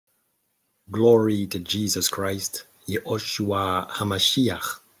Glory to Jesus Christ, Yehoshua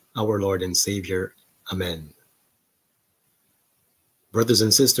HaMashiach, our Lord and Savior. Amen. Brothers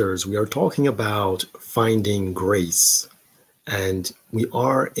and sisters, we are talking about finding grace, and we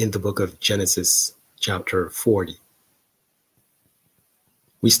are in the book of Genesis, chapter 40.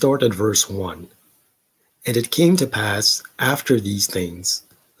 We start at verse 1. And it came to pass after these things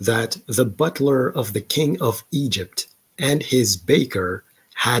that the butler of the king of Egypt and his baker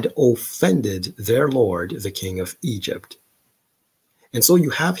had offended their lord, the king of Egypt. And so you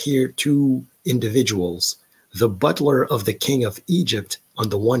have here two individuals, the butler of the king of Egypt on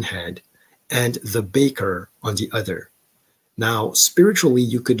the one hand, and the baker on the other. Now, spiritually,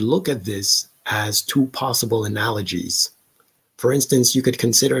 you could look at this as two possible analogies. For instance, you could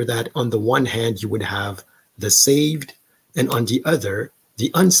consider that on the one hand, you would have the saved, and on the other, the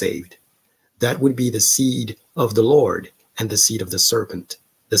unsaved. That would be the seed of the Lord and the seed of the serpent,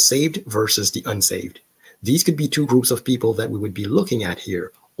 the saved versus the unsaved. These could be two groups of people that we would be looking at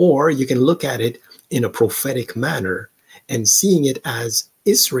here. Or you can look at it in a prophetic manner and seeing it as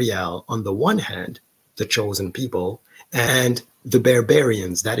Israel on the one hand, the chosen people, and the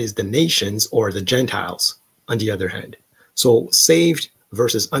barbarians, that is the nations or the Gentiles on the other hand. So saved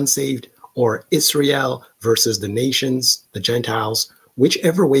versus unsaved, or Israel versus the nations, the Gentiles.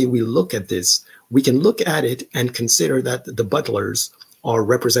 Whichever way we look at this, we can look at it and consider that the butlers are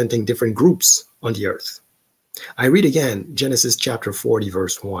representing different groups on the earth. I read again, Genesis chapter 40,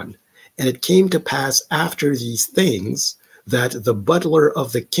 verse 1. And it came to pass after these things that the butler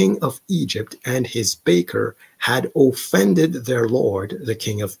of the king of Egypt and his baker had offended their lord, the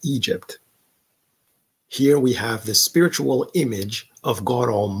king of Egypt. Here we have the spiritual image of God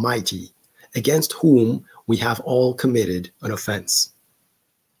Almighty, against whom we have all committed an offense.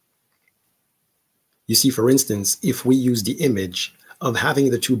 You see, for instance, if we use the image of having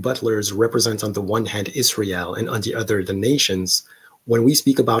the two butlers represent on the one hand Israel and on the other the nations, when we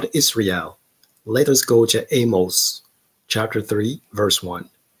speak about Israel, let us go to Amos chapter 3, verse 1.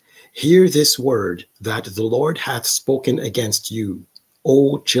 Hear this word that the Lord hath spoken against you,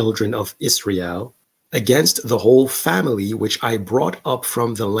 O children of Israel, against the whole family which I brought up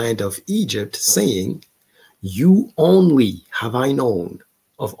from the land of Egypt, saying, you only have I known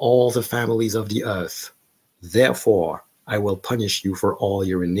of all the families of the earth. Therefore, I will punish you for all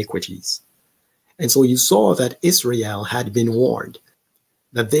your iniquities. And so you saw that Israel had been warned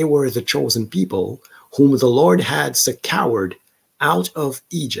that they were the chosen people whom the Lord had scoured out of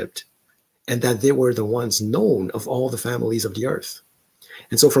Egypt, and that they were the ones known of all the families of the earth.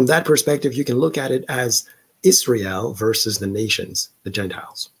 And so from that perspective, you can look at it as Israel versus the nations, the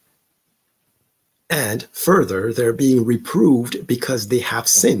Gentiles. And further, they're being reproved because they have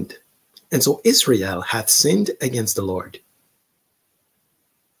sinned. And so Israel hath sinned against the Lord.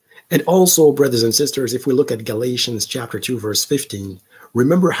 And also, brothers and sisters, if we look at Galatians chapter 2, verse 15,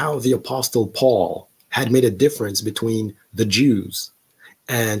 remember how the apostle Paul had made a difference between the Jews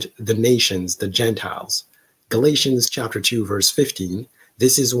and the nations, the Gentiles. Galatians chapter 2, verse 15,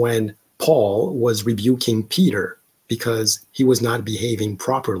 this is when Paul was rebuking Peter because he was not behaving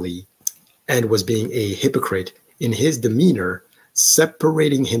properly and was being a hypocrite in his demeanor,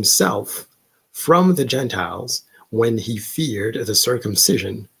 separating himself from the Gentiles when he feared the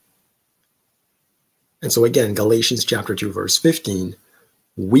circumcision. And so again, Galatians chapter 2, verse 15,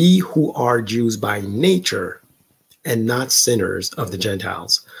 we who are Jews by nature and not sinners of the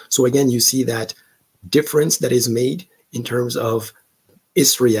Gentiles. So again, you see that difference that is made in terms of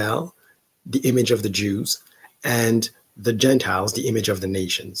Israel, the image of the Jews, and the Gentiles, the image of the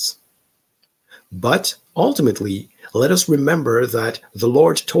nations. But ultimately, let us remember that the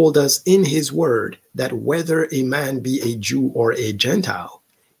Lord told us in his word that whether a man be a Jew or a Gentile,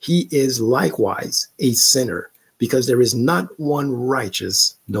 he is likewise a sinner, because there is not one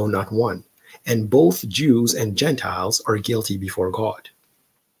righteous, no, not one. And both Jews and Gentiles are guilty before God.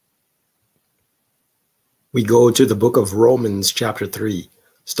 We go to the book of Romans chapter 3,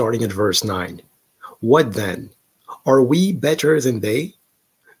 starting at verse 9. What then? Are we better than they?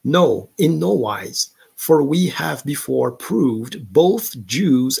 No, in no wise. For we have before proved, both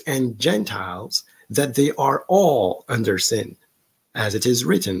Jews and Gentiles, that they are all under sin. As it is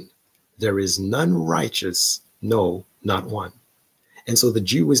written, there is none righteous, no, not one. And so the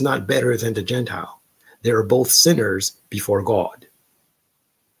Jew is not better than the Gentile. They are both sinners before God.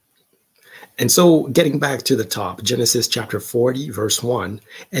 And so getting back to the top, Genesis chapter 40, verse 1,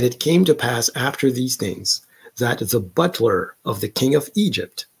 and it came to pass after these things that the butler of the king of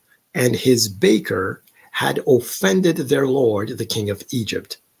Egypt and his baker had offended their lord, the king of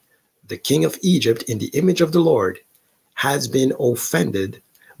Egypt. The king of Egypt, in the image of the Lord, has been offended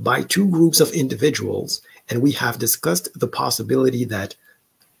by two groups of individuals, and we have discussed the possibility that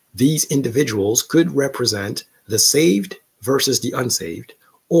these individuals could represent the saved versus the unsaved,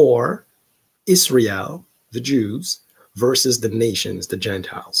 or Israel, the Jews, versus the nations, the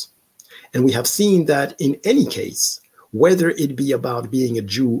Gentiles. And we have seen that in any case, whether it be about being a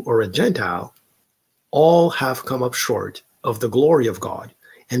Jew or a Gentile, all have come up short of the glory of God,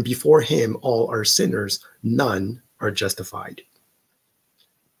 and before him all are sinners, none are justified.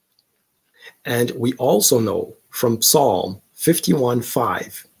 And we also know from Psalm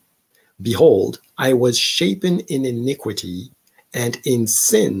 51:5, behold, I was shapen in iniquity, and in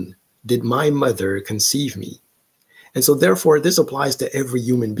sin did my mother conceive me. And so therefore, this applies to every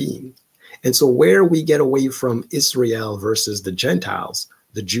human being. And so where we get away from Israel versus the Gentiles,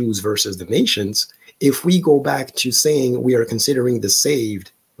 the Jews versus the nations, if we go back to saying we are considering the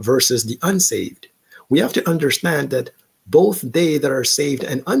saved versus the unsaved, we have to understand that both they that are saved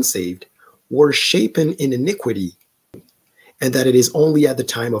and unsaved were shapen in iniquity, and that it is only at the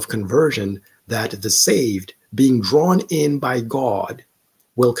time of conversion that the saved, being drawn in by God,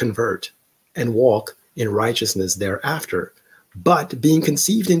 will convert and walk in righteousness thereafter. But being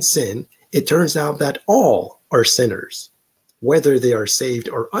conceived in sin, it turns out that all are sinners, whether they are saved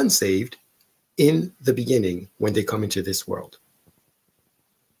or unsaved, in the beginning when they come into this world.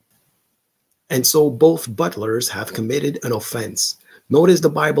 And so both butlers have committed an offense. Notice the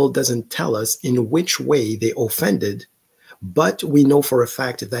Bible doesn't tell us in which way they offended, but we know for a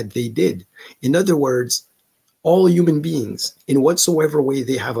fact that they did. In other words, all human beings, in whatsoever way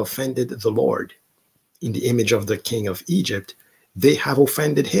they have offended the Lord, in the image of the king of Egypt, they have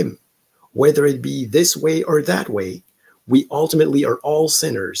offended him. Whether it be this way or that way, we ultimately are all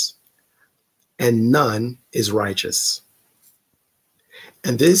sinners, and none is righteous.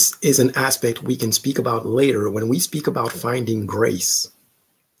 And this is an aspect we can speak about later when we speak about finding grace.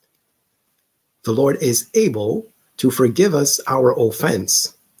 The Lord is able to forgive us our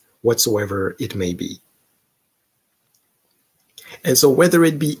offense, whatsoever it may be. And so whether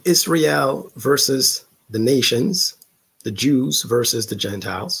it be Israel versus the nations, the Jews versus the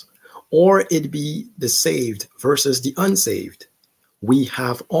Gentiles, or it be the saved versus the unsaved, we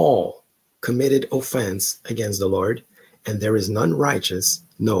have all committed offense against the Lord, and there is none righteous,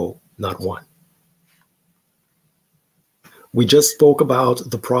 no, not one. We just spoke about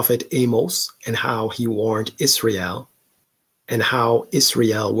the prophet Amos and how he warned Israel and how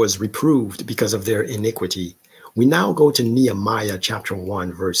Israel was reproved because of their iniquity. We now go to Nehemiah chapter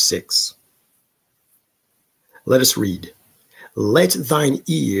 1, verse 6. Let us read. Let thine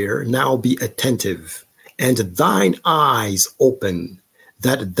ear now be attentive, and thine eyes open,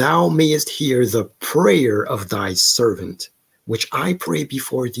 that thou mayest hear the prayer of thy servant, which I pray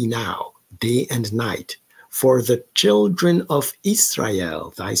before thee now, day and night, for the children of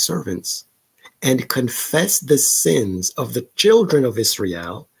Israel, thy servants, and confess the sins of the children of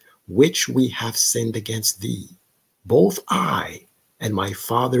Israel, which we have sinned against thee. Both I and my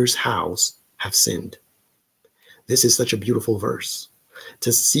father's house have sinned. This is such a beautiful verse.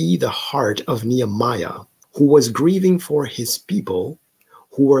 To see the heart of Nehemiah, who was grieving for his people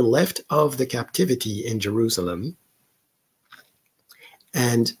who were left of the captivity in Jerusalem.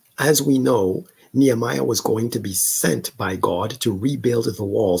 And as we know, Nehemiah was going to be sent by God to rebuild the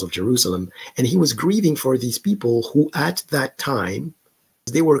walls of Jerusalem. And he was grieving for these people who at that time,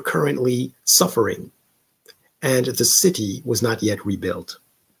 they were currently suffering, and the city was not yet rebuilt.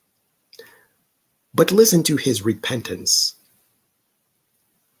 But listen to his repentance.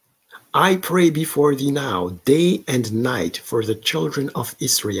 I pray before thee now, day and night, for the children of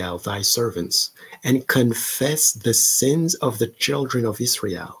Israel, thy servants, and confess the sins of the children of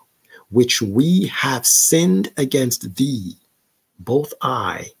Israel, which we have sinned against thee. Both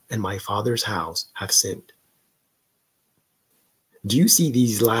I and my father's house have sinned. Do you see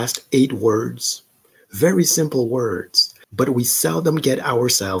these last 8 words? Very simple words, but we seldom get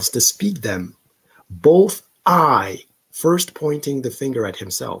ourselves to speak them. Both I, first pointing the finger at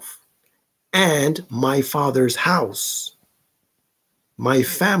himself, and my father's house, my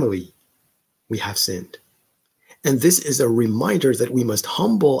family, we have sinned. And this is a reminder that we must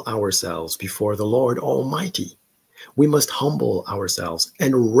humble ourselves before the Lord Almighty. We must humble ourselves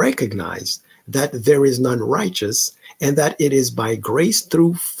and recognize that there is none righteous, and that it is by grace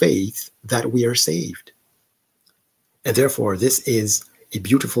through faith that we are saved. And therefore, this is a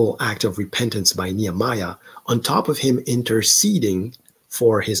beautiful act of repentance by Nehemiah, on top of him interceding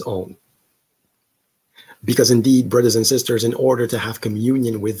for his own. Because indeed, brothers and sisters, in order to have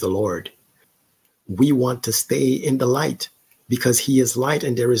communion with the Lord, we want to stay in the light, because he is light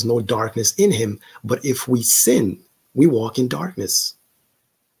and there is no darkness in him. But if we sin, we walk in darkness.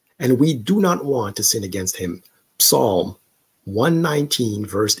 and we do not want to sin against him. Psalm 119,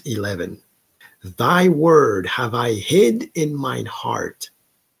 verse 11. Thy word have I hid in mine heart,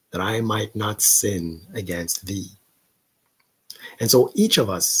 that I might not sin against thee. And so each of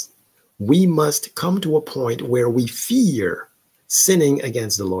us, we must come to a point where we fear sinning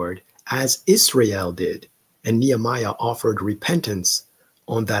against the Lord, as Israel did. And Nehemiah offered repentance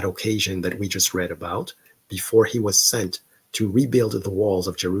on that occasion that we just read about, before he was sent to rebuild the walls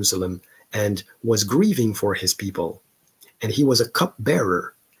of Jerusalem, and was grieving for his people. And he was a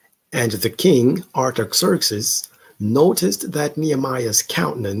cupbearer. And the king, Artaxerxes, noticed that Nehemiah's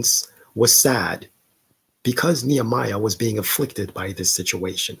countenance was sad, because Nehemiah was being afflicted by this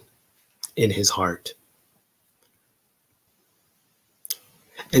situation in his heart.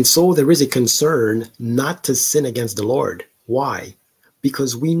 And so there is a concern not to sin against the Lord. Why?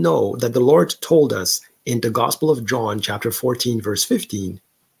 Because we know that the Lord told us in the Gospel of John, chapter 14, verse 15,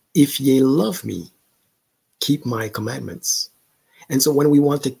 if ye love me, keep my commandments. And so when we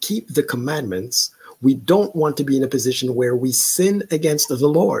want to keep the commandments, we don't want to be in a position where we sin against the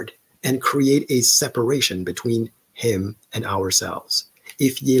Lord and create a separation between him and ourselves.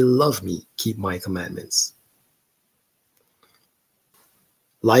 If ye love me, keep my commandments.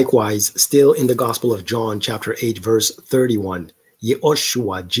 Likewise, still in the Gospel of John, chapter 8, verse 31,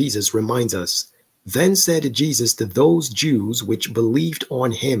 Yehoshua, Jesus, reminds us, then said Jesus to those Jews which believed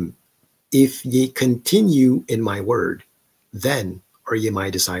on him, if ye continue in my word, then are ye my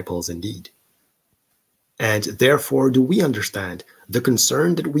disciples indeed. And therefore do we understand the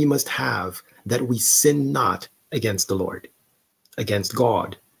concern that we must have that we sin not against the Lord, against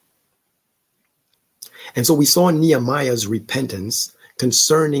God. And so we saw Nehemiah's repentance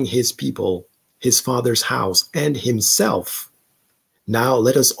concerning his people, his father's house, and himself. Now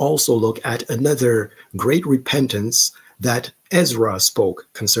let us also look at another great repentance that Ezra spoke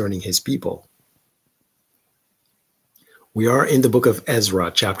concerning his people. We are in the book of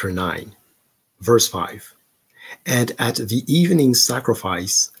Ezra, chapter 9, verse 5. And at the evening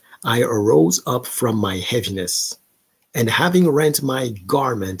sacrifice, I arose up from my heaviness, and having rent my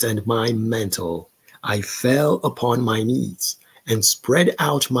garment and my mantle, I fell upon my knees, and spread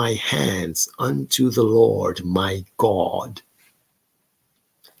out my hands unto the Lord my God.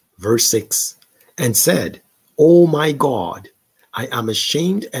 Verse 6, and said, O my God, I am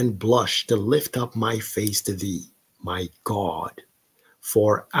ashamed and blush to lift up my face to thee, my God.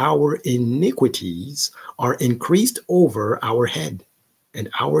 For our iniquities are increased over our head, and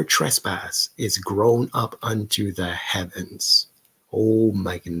our trespass is grown up unto the heavens. Oh,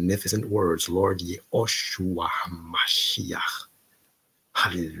 magnificent words, Lord Yehoshua HaMashiach.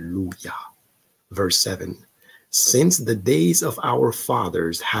 Hallelujah. Verse 7. Since the days of our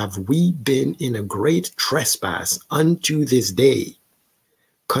fathers have we been in a great trespass unto this day.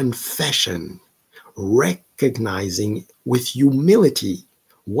 Confession, recognizing with humility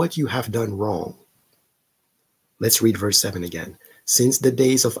what you have done wrong. Let's read verse 7 again. Since the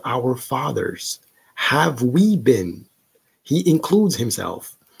days of our fathers have we been, he includes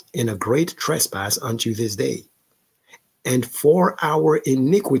himself, in a great trespass unto this day. And for our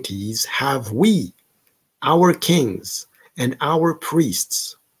iniquities have we, our kings and our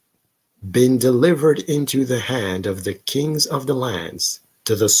priests, been delivered into the hand of the kings of the lands,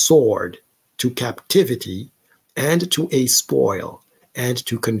 to the sword, to captivity, and to a spoil, and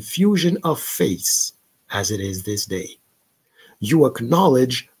to confusion of face, as it is this day. You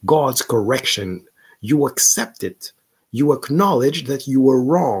acknowledge God's correction. You accept it. You acknowledge that you were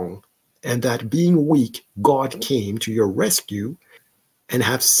wrong, and that being weak, God came to your rescue, and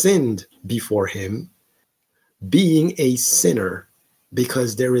have sinned before him, being a sinner,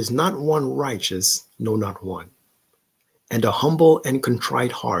 because there is not one righteous, no, not one. And a humble and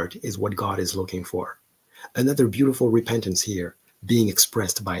contrite heart is what God is looking for. Another beautiful repentance here being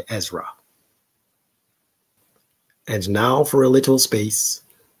expressed by Ezra. And now for a little space,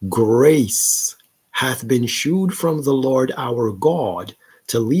 grace hath been shewed from the Lord our God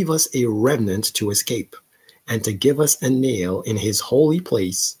to leave us a remnant to escape, and to give us a nail in his holy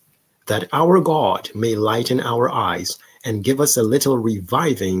place, that our God may lighten our eyes and give us a little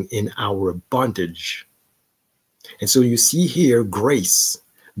reviving in our bondage. And so you see here grace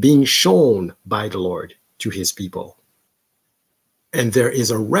being shown by the Lord to his people. And there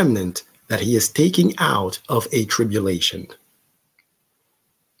is a remnant that he is taking out of a tribulation,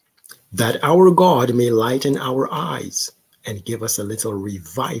 that our God may lighten our eyes and give us a little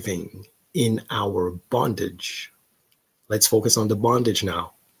reviving in our bondage. Let's focus on the bondage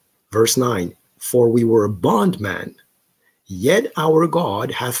now. Verse 9, for we were bondmen, Yet our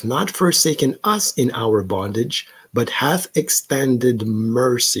God hath not forsaken us in our bondage, but hath extended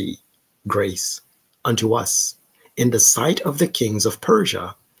mercy, grace, unto us in the sight of the kings of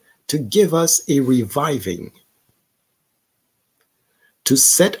Persia, to give us a reviving, to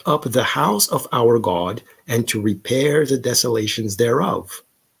set up the house of our God, and to repair the desolations thereof,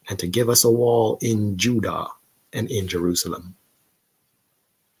 and to give us a wall in Judah and in Jerusalem.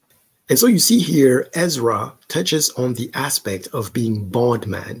 And so you see here, Ezra touches on the aspect of being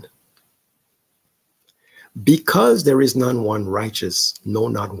bondman. Because there is none one righteous, no,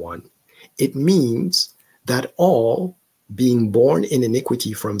 not one, it means that all, being born in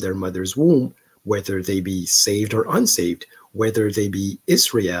iniquity from their mother's womb, whether they be saved or unsaved, whether they be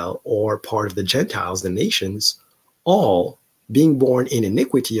Israel or part of the Gentiles, the nations, all being born in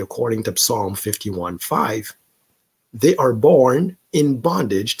iniquity, according to Psalm 51:5, they are born in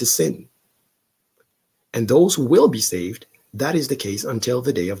bondage to sin. And those who will be saved, that is the case until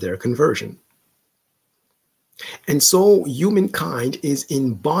the day of their conversion. And so humankind is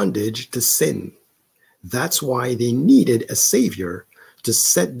in bondage to sin. That's why they needed a savior to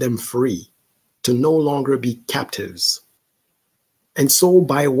set them free, to no longer be captives. And so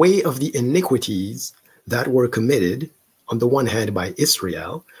by way of the iniquities that were committed, on the one hand by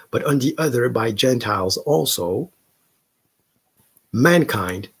Israel, but on the other by Gentiles also,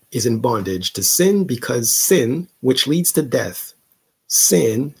 mankind is in bondage to sin, because sin, which leads to death,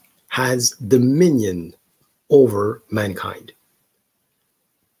 sin has dominion over mankind.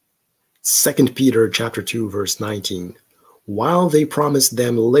 2 Peter chapter 2, verse 19, while they promise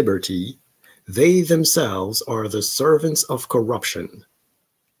them liberty, they themselves are the servants of corruption.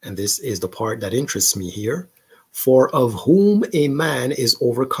 And this is the part that interests me here. For of whom a man is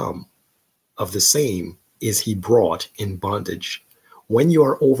overcome, of the same is he brought in bondage. When you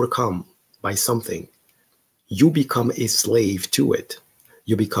are overcome by something, you become a slave to it.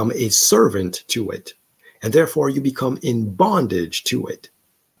 You become a servant to it. And therefore you become in bondage to it.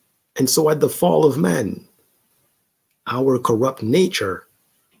 And so at the fall of man, our corrupt nature,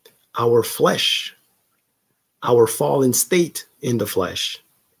 our flesh, our fallen state in the flesh,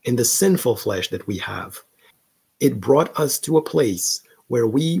 in the sinful flesh that we have, it brought us to a place where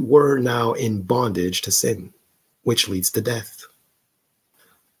we were now in bondage to sin, which leads to death.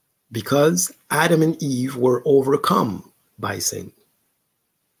 Because Adam and Eve were overcome by sin,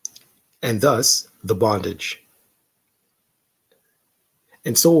 and thus the bondage.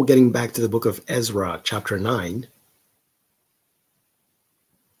 And so getting back to the book of Ezra, chapter 9,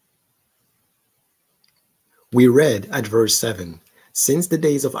 we read at verse 7, since the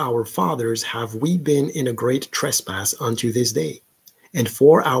days of our fathers have we been in a great trespass unto this day. And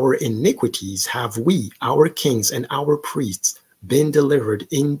for our iniquities have we, our kings and our priests, been delivered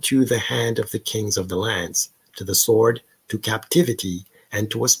into the hand of the kings of the lands, to the sword, to captivity,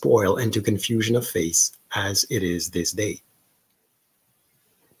 and to a spoil, and to confusion of face, as it is this day.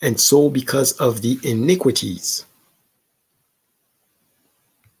 And so because of the iniquities,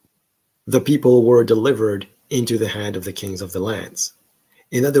 the people were delivered into the hand of the kings of the lands.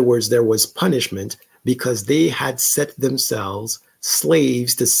 In other words, there was punishment because they had set themselves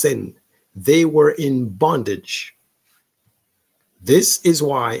slaves to sin. They were in bondage. This is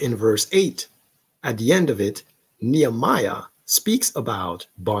why in verse 8, at the end of it, Nehemiah speaks about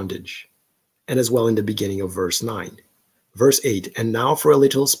bondage, and as well in the beginning of verse 9. Verse 8, and now for a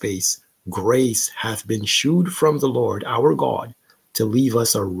little space, grace hath been shewed from the Lord our God to leave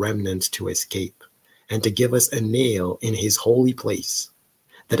us a remnant to escape, and to give us a nail in his holy place,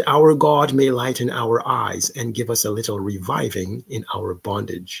 that our God may lighten our eyes and give us a little reviving in our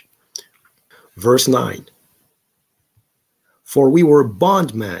bondage. Verse 9, for we were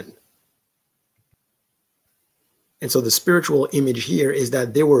bondmen. And so the spiritual image here is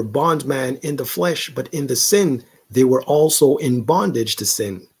that they were bondmen in the flesh, but in the sin, they were also in bondage to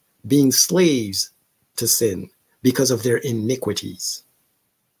sin, being slaves to sin because of their iniquities.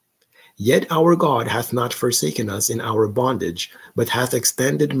 Yet our God hath not forsaken us in our bondage, but hath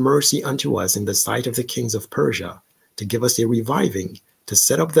extended mercy unto us in the sight of the kings of Persia, to give us a reviving, to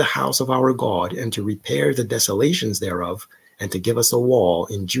set up the house of our God, and to repair the desolations thereof, and to give us a wall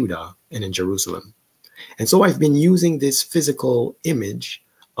in Judah and in Jerusalem. And so I've been using this physical image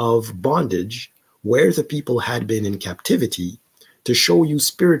of bondage, where the people had been in captivity, to show you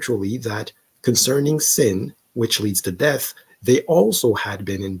spiritually that concerning sin, which leads to death, they also had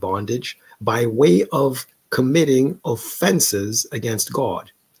been in bondage by way of committing offenses against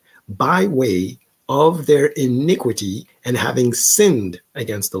God, by way of their iniquity and having sinned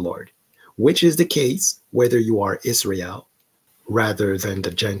against the Lord, which is the case whether you are Israel rather than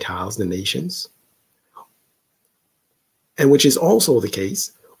the Gentiles, the nations, and which is also the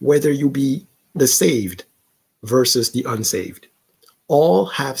case whether you be the saved versus the unsaved. All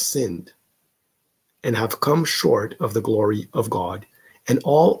have sinned and have come short of the glory of God, and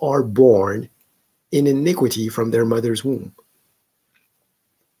all are born in iniquity from their mother's womb.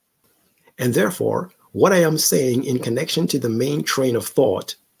 And therefore, what I am saying in connection to the main train of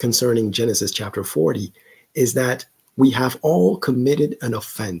thought concerning Genesis chapter 40 is that we have all committed an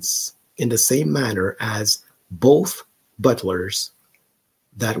offense in the same manner as both butlers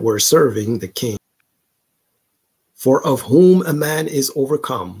that were serving the king. For of whom a man is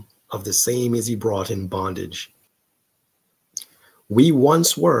overcome, of the same is he brought in bondage. We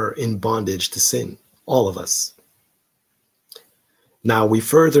once were in bondage to sin, all of us. Now we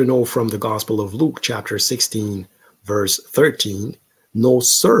further know from the Gospel of Luke chapter 16, verse 13, no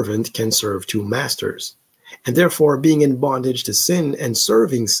servant can serve two masters. And therefore, being in bondage to sin and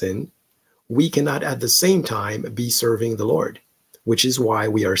serving sin, we cannot at the same time be serving the Lord, which is why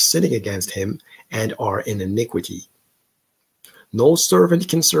we are sinning against him and are in iniquity. No servant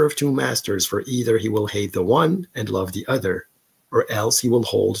can serve two masters, for either he will hate the one and love the other, or else he will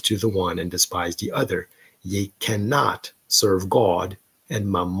hold to the one and despise the other. Ye cannot serve God and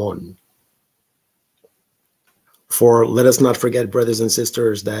mammon. For let us not forget, brothers and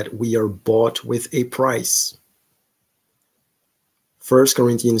sisters, that we are bought with a price. 1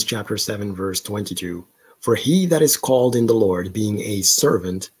 Corinthians chapter 7, verse 22. For he that is called in the Lord, being a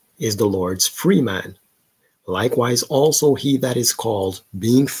servant, is the Lord's free man. Likewise also he that is called,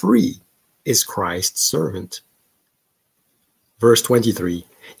 being free, is Christ's servant. Verse 23.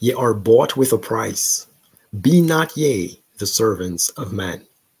 Ye are bought with a price. Be not ye the servants of men.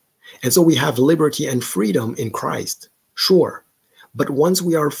 And so we have liberty and freedom in Christ, sure. But once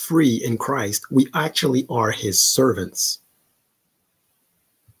we are free in Christ, we actually are his servants.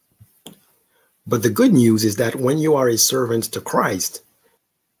 But the good news is that when you are a servant to Christ,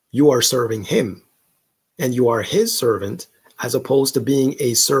 you are serving him, and you are his servant, as opposed to being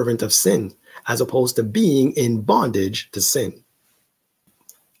a servant of sin, as opposed to being in bondage to sin.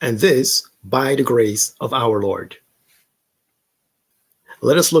 And this by the grace of our Lord.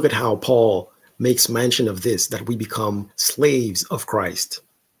 Let us look at how Paul makes mention of this, that we become slaves of Christ.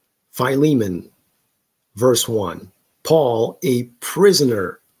 Philemon, verse 1, Paul, a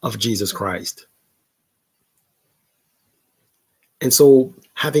prisoner of Jesus Christ. And so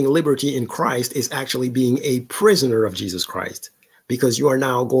having liberty in Christ is actually being a prisoner of Jesus Christ, because you are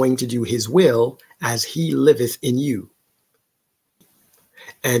now going to do his will as he liveth in you.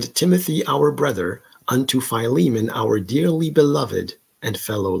 And Timothy, our brother, unto Philemon, our dearly beloved and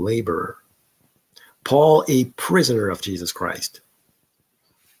fellow laborer. Paul, a prisoner of Jesus Christ.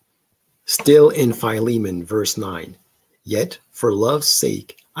 Still in Philemon, verse 9, yet for love's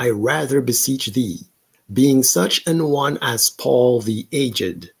sake, I rather beseech thee, being such an one as Paul the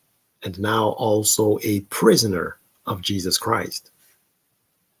aged, and now also a prisoner of Jesus Christ.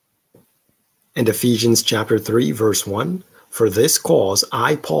 And Ephesians chapter 3, verse 1, for this cause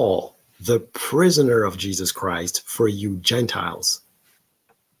I, Paul, the prisoner of Jesus Christ, for you Gentiles.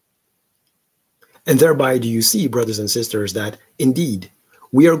 And thereby do you see, brothers and sisters, that indeed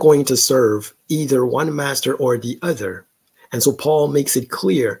we are going to serve either one master or the other. And so Paul makes it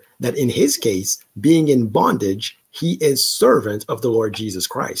clear that in his case, being in bondage, he is servant of the Lord Jesus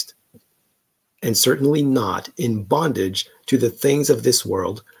Christ, and certainly not in bondage to the things of this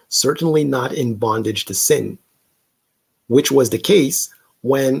world, certainly not in bondage to sin, which was the case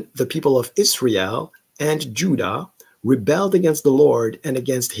when the people of Israel and Judah rebelled against the Lord and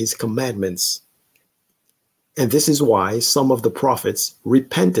against his commandments. And this is why some of the prophets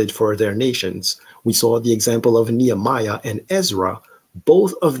repented for their nations. We saw the example of Nehemiah and Ezra,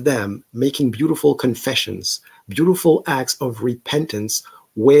 both of them making beautiful confessions, beautiful acts of repentance,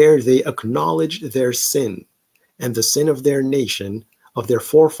 where they acknowledged their sin and the sin of their nation, of their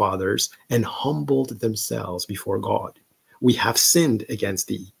forefathers, and humbled themselves before God. We have sinned against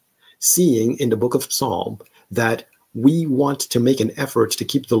thee, seeing in the book of Psalm that we want to make an effort to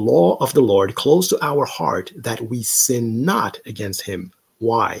keep the law of the Lord close to our heart, that we sin not against him.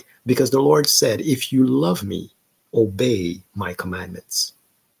 Why? Because the Lord said, if you love me, obey my commandments.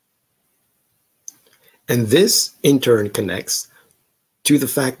 And this in turn connects to the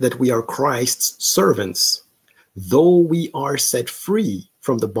fact that we are Christ's servants. Though we are set free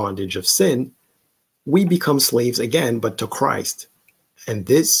from the bondage of sin, we become slaves again, but to Christ. And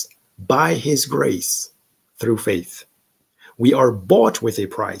this by his grace, through faith. We are bought with a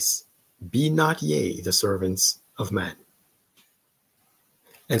price. Be not ye the servants of man.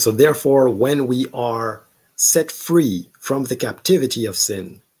 And so therefore, when we are set free from the captivity of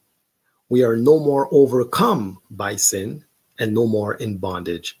sin, We are no more overcome by sin and no more in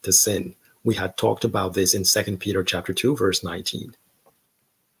bondage to sin. We had talked about this in 2 Peter chapter 2, verse 19.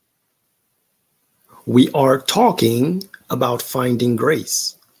 We are talking about finding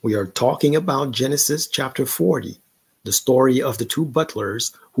grace. We are talking about Genesis chapter 40, the story of the two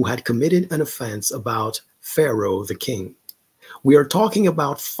butlers who had committed an offense about Pharaoh the king. We are talking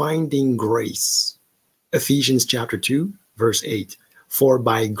about finding grace. Ephesians chapter 2, verse 8. For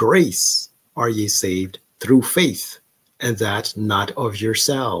by grace are ye saved through faith, and that not of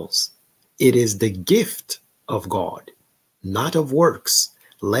yourselves. It is the gift of God, not of works,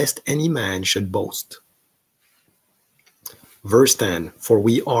 lest any man should boast. Verse 10, for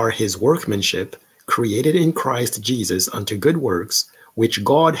we are his workmanship, created in Christ Jesus unto good works, which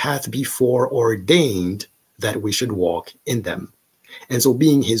God hath before ordained that we should walk in them. And so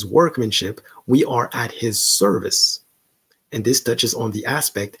being his workmanship, we are at his service. And this touches on the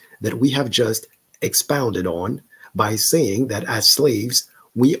aspect that we have just expounded on by saying that as slaves,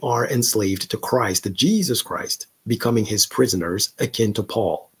 we are enslaved to Christ, to Jesus Christ, becoming his prisoners, akin to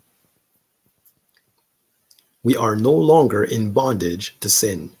Paul. We are no longer in bondage to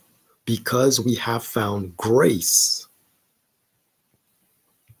sin because we have found grace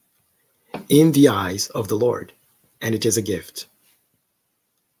in the eyes of the Lord, and it is a gift.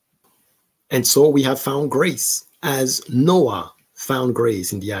 And so we have found grace as Noah found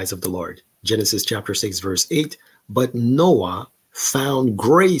grace in the eyes of the Lord. Genesis chapter 6, verse 8, but Noah found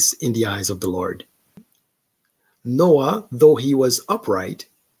grace in the eyes of the Lord. Noah, though he was upright,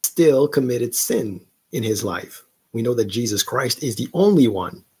 still committed sin in his life. We know that Jesus Christ is the only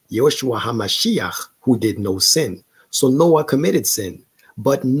one, Yoshua HaMashiach, who did no sin. So Noah committed sin,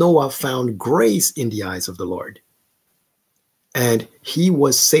 but Noah found grace in the eyes of the Lord. And he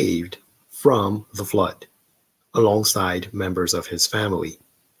was saved from the flood, alongside members of his family,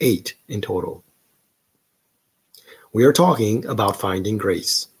 8 in total. We are talking about finding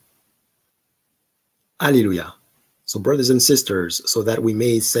grace. Alleluia. So brothers and sisters, so that we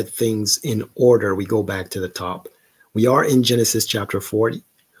may set things in order, we go back to the top. We are in Genesis chapter 40.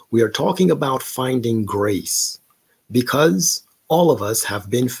 We are talking about finding grace because all of us have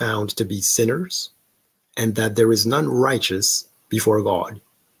been found to be sinners and that there is none righteous before God.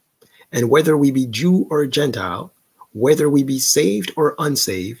 And whether we be Jew or Gentile, whether we be saved or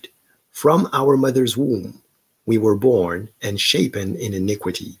unsaved, from our mother's womb, we were born and shapen in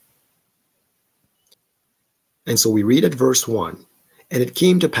iniquity. And so we read at verse 1, and it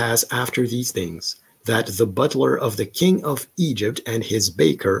came to pass after these things that the butler of the king of Egypt and his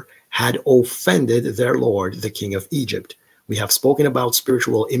baker had offended their lord, the king of Egypt. We have spoken about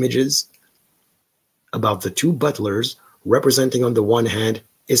spiritual images, about the two butlers representing on the one hand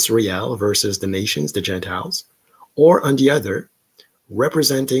Israel versus the nations, the Gentiles, or on the other,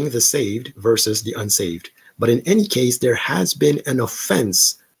 representing the saved versus the unsaved. But in any case, there has been an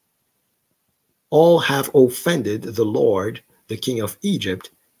offense. All have offended the Lord, the king of Egypt,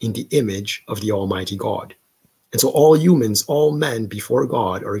 in the image of the Almighty God. And so all humans, all men before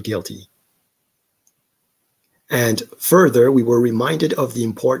God are guilty. And further, we were reminded of the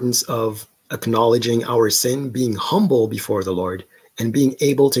importance of acknowledging our sin, being humble before the Lord, and being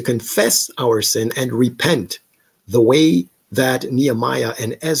able to confess our sin and repent the way that Nehemiah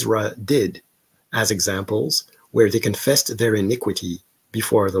and Ezra did as examples, where they confessed their iniquity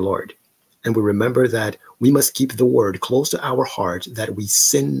before the Lord. And we remember that we must keep the word close to our heart, that we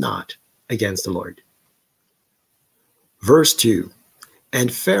sin not against the Lord. Verse 2,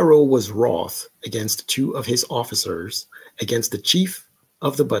 and Pharaoh was wroth against 2 of his officers, against the chief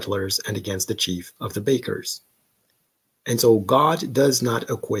of the butlers and against the chief of the bakers. And so God does not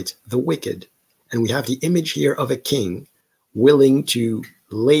acquit the wicked. And we have the image here of a king willing to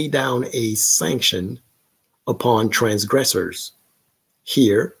lay down a sanction upon transgressors.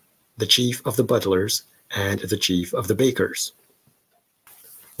 Here, the chief of the butlers and the chief of the bakers.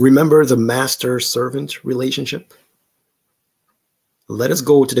 Remember the master-servant relationship? Let us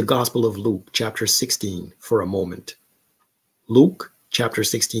go to the Gospel of Luke, chapter 16, for a moment. Luke, chapter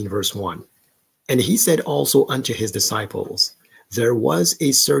 16, verse 1. And he said also unto his disciples, there was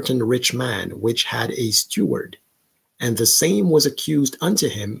a certain rich man which had a steward, and the same was accused unto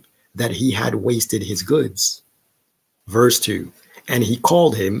him that he had wasted his goods. Verse 2, and he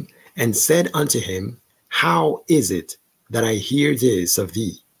called him and said unto him, how is it that I hear this of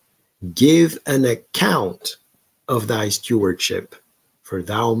thee? Give an account of thy stewardship, for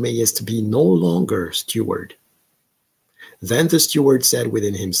thou mayest be no longer steward. Then the steward said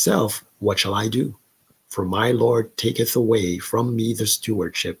within himself, what shall I do? For my Lord taketh away from me the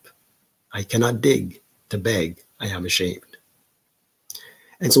stewardship. I cannot dig to beg, I am ashamed.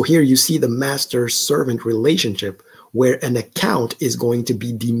 And so here you see the master-servant relationship where an account is going to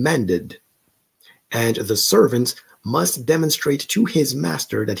be demanded. And the servant must demonstrate to his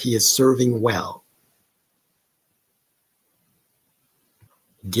master that he is serving well.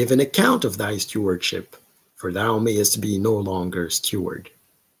 Give an account of thy stewardship, for thou mayest be no longer steward.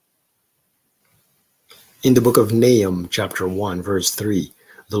 In the book of Nahum, chapter 1, verse 3,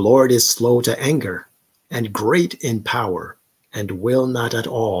 the Lord is slow to anger and great in power, and will not at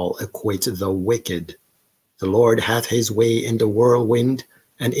all acquit the wicked. The Lord hath his way in the whirlwind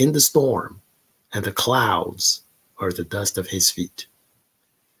and in the storm, and the clouds are the dust of his feet.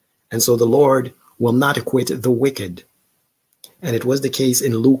 And so the Lord will not acquit the wicked. And it was the case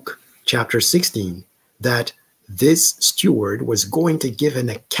in Luke chapter 16 that this steward was going to give an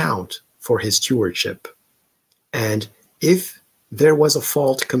account for his stewardship. And if there was a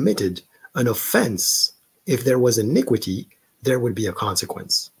fault committed, an offense, if there was iniquity, there would be a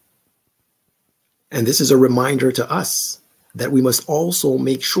consequence. And this is a reminder to us that we must also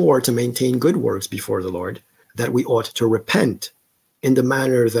make sure to maintain good works before the Lord, that we ought to repent in the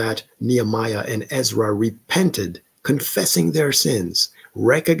manner that Nehemiah and Ezra repented, confessing their sins,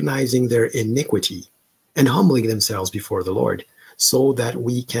 recognizing their iniquity, and humbling themselves before the Lord, so that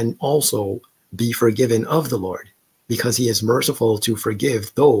we can also be forgiven of the Lord, because he is merciful to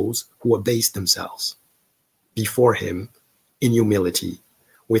forgive those who abase themselves before him in humility,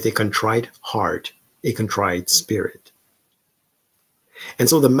 with a contrite heart, a contrite spirit. And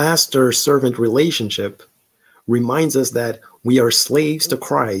so the master-servant relationship reminds us that we are slaves to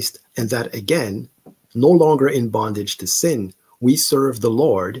Christ, and that, again, no longer in bondage to sin, we serve the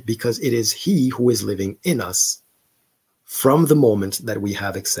Lord because it is he who is living in us from the moment that we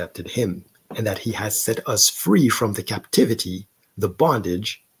have accepted him, and that he has set us free from the captivity, the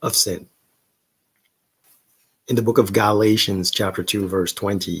bondage of sin. In the book of Galatians, chapter 2, verse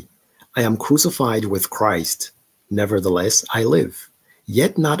 20, I am crucified with Christ, nevertheless I live.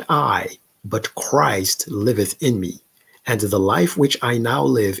 Yet not I, but Christ liveth in me. And the life which I now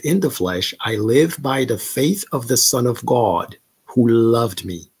live in the flesh, I live by the faith of the Son of God, who loved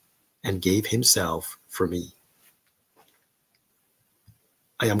me and gave himself for me.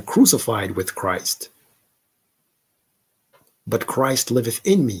 I am crucified with Christ, but Christ liveth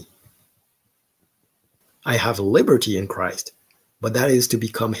in me. I have liberty in Christ, but that is to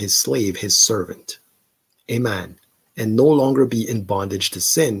become his slave, his servant. Amen. And no longer be in bondage to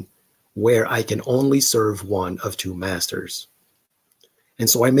sin, where I can only serve one of two masters. And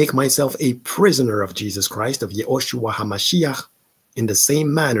so I make myself a prisoner of Jesus Christ, of Yehoshua HaMashiach, in the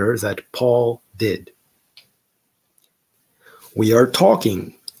same manner that Paul did. We are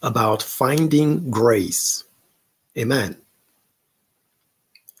talking about finding grace. Amen.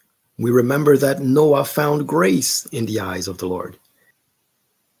 We remember that Noah found grace in the eyes of the Lord.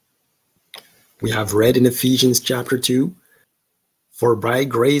 We have read in Ephesians chapter 2, for by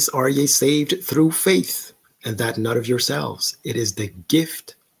grace are ye saved through faith, and that not of yourselves. It is the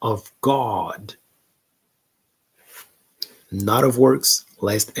gift of God, not of works,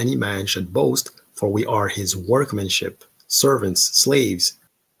 lest any man should boast, for we are his workmanship, servants, slaves,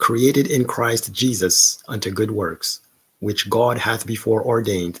 created in Christ Jesus unto good works, which God hath before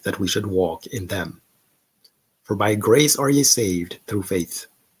ordained that we should walk in them. For by grace are ye saved through faith.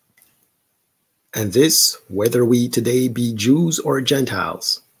 And this, whether we today be Jews or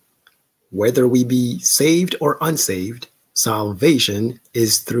Gentiles, whether we be saved or unsaved, salvation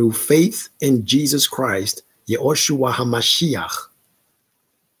is through faith in Jesus Christ, Yehoshua HaMashiach,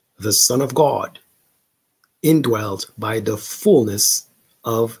 the Son of God, indwelt by the fullness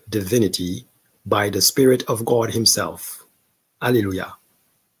of divinity, by the Spirit of God himself. Alleluia.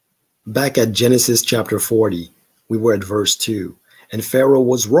 Back at Genesis chapter 40, we were at verse 2. And Pharaoh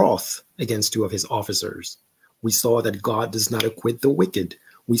was wroth against two of his officers. We saw that God does not acquit the wicked.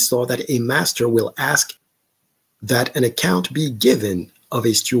 We saw that a master will ask that an account be given of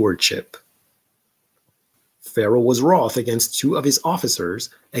a stewardship. Pharaoh was wroth against two of his officers,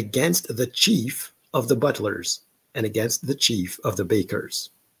 against the chief of the butlers, and against the chief of the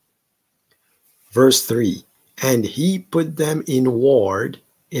bakers. Verse 3, and he put them in ward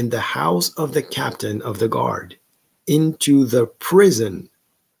in the house of the captain of the guard, into the prison,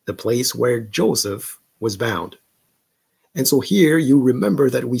 the place where Joseph was bound. And so here you remember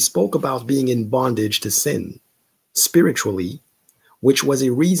that we spoke about being in bondage to sin spiritually, which was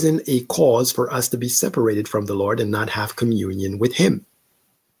a reason, a cause for us to be separated from the Lord and not have communion with him.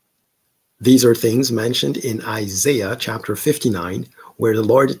 These are things mentioned in Isaiah chapter 59, where the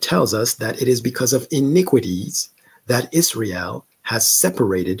Lord tells us that it is because of iniquities that Israel has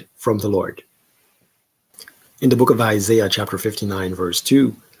separated from the Lord. In the book of Isaiah, chapter 59, verse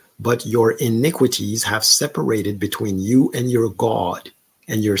 2, but your iniquities have separated between you and your God,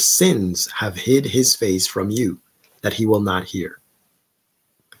 and your sins have hid his face from you, that he will not hear.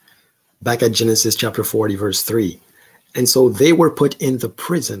 Back at Genesis chapter 40, verse 3, and so they were put in the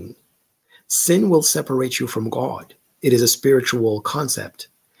prison. Sin will separate you from God. It is a spiritual concept.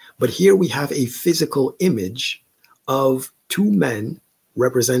 But here we have a physical image of two men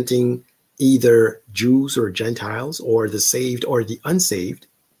representing either Jews or Gentiles, or the saved or the unsaved.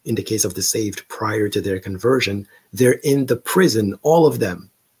 In the case of the saved prior to their conversion, they're in the prison, all of them.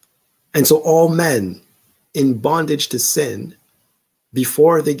 And so all men in bondage to sin,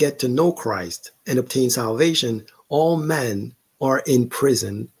 before they get to know Christ and obtain salvation, all men are in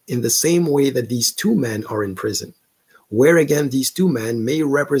prison in the same way that these two men are in prison, where again these two men may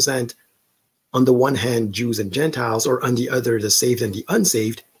represent, on the one hand, Jews and Gentiles, or on the other, the saved and the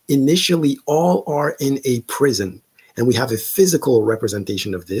unsaved. Initially, all are in a prison, and we have a physical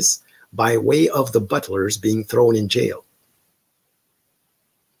representation of this by way of the butlers being thrown in jail.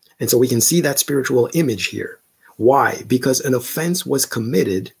 And so we can see that spiritual image here. Why? Because an offense was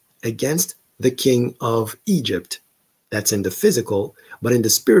committed against the king of Egypt. That's in the physical, but in the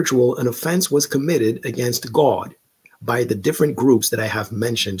spiritual, an offense was committed against God by the different groups that I have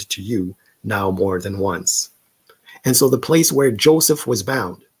mentioned to you now more than once. And so the place where Joseph was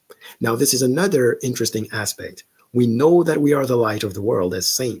bound. Now, this is another interesting aspect. We know that we are the light of the world as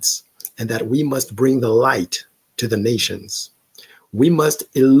saints, and that we must bring the light to the nations. We must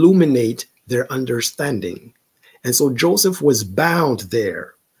illuminate their understanding. And so Joseph was bound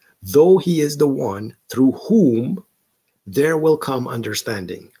there, though he is the one through whom there will come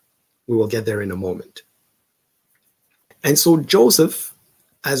understanding. We will get there in a moment. And so Joseph,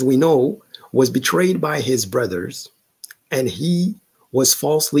 as we know, was betrayed by his brothers, and he was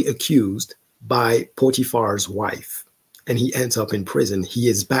falsely accused by Potiphar's wife, and he ends up in prison. He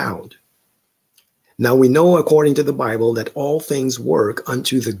is bound. Now we know, according to the Bible, that all things work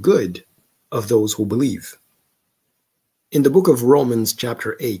unto the good of those who believe. In the book of Romans,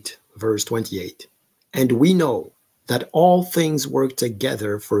 chapter 8, verse 28, and we know that all things work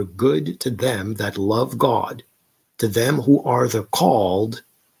together for good to them that love God, to them who are the called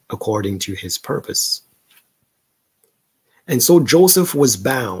according to his purpose. And so Joseph was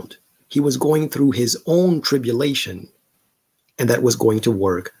bound. He was going through his own tribulation, and that was going to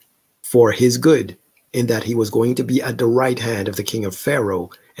work for his good, in that he was going to be at the right hand of the king of Pharaoh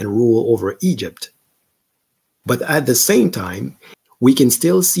and rule over Egypt. But at the same time, we can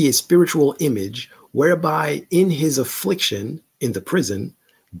still see a spiritual image whereby in his affliction in the prison,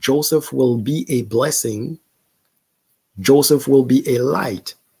 Joseph will be a blessing. Joseph will be a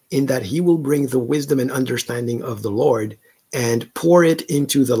light, in that he will bring the wisdom and understanding of the Lord and pour it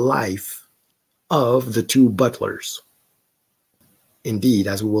into the life of the two butlers. Indeed,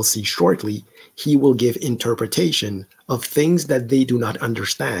 as we will see shortly, he will give interpretation of things that they do not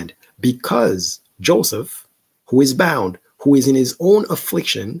understand, because Joseph, who is bound, who is in his own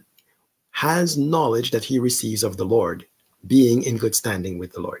affliction, has knowledge that he receives of the Lord, being in good standing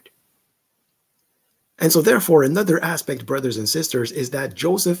with the Lord. And so therefore, another aspect, brothers and sisters, is that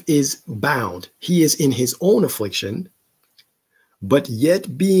Joseph is bound. He is in his own affliction, but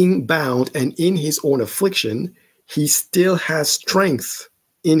yet being bound and in his own affliction, he still has strength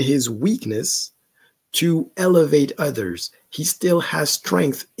in his weakness to elevate others. He still has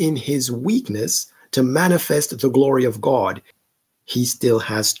strength in his weakness to manifest the glory of God. He still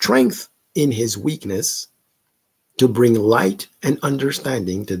has strength in his weakness to bring light and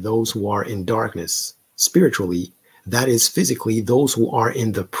understanding to those who are in darkness. Spiritually, that is physically those who are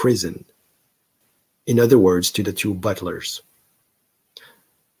in the prison. In other words, to the two butlers.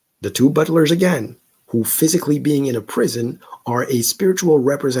 The two butlers, again, who physically being in a prison, are a spiritual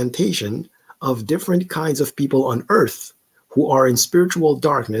representation of different kinds of people on earth who are in spiritual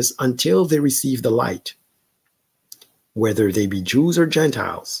darkness until they receive the light, whether they be Jews or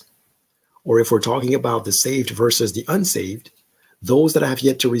Gentiles. Or if we're talking about the saved versus the unsaved, those that have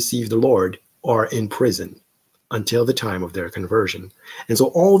yet to receive the Lord are in prison until the time of their conversion. And so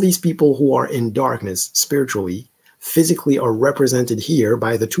all these people who are in darkness spiritually, physically, are represented here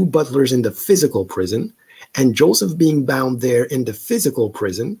by the two butlers in the physical prison, and Joseph being bound there in the physical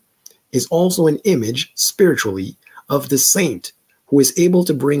prison is also an image spiritually of the saint who is able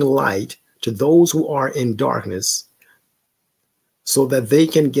to bring light to those who are in darkness so that they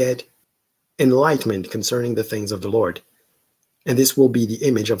can get enlightenment concerning the things of the Lord. And this will be the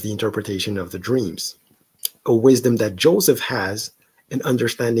image of the interpretation of the dreams, a wisdom that Joseph has, an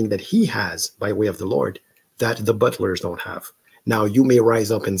understanding that he has by way of the Lord, that the butlers don't have. Now, you may rise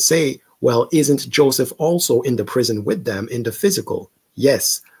up and say, Well, isn't Joseph also in the prison with them in the physical?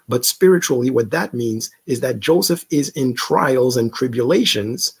 Yes, but spiritually, what that means is that Joseph is in trials and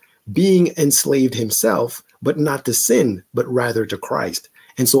tribulations, being enslaved himself, but not to sin, but rather to Christ.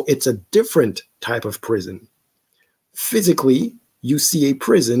 And so it's a different type of prison. Physically, you see a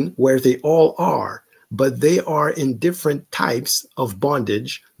prison where they all are, but they are in different types of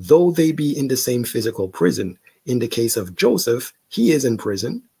bondage, though they be in the same physical prison. In the case of Joseph, he is in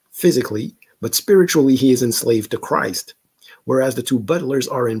prison physically, but spiritually he is enslaved to Christ. Whereas the two butlers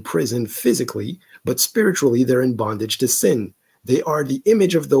are in prison physically, but spiritually they're in bondage to sin. They are the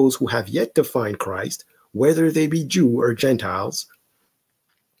image of those who have yet to find Christ, whether they be Jew or Gentiles,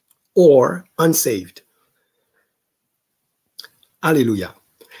 or unsaved. Hallelujah.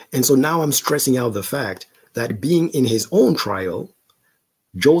 And so now I'm stressing out the fact that being in his own trial,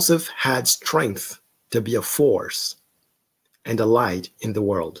 Joseph had strength to be a force and a light in the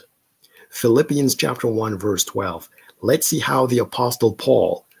world. Philippians chapter 1, verse 12. Let's see how the Apostle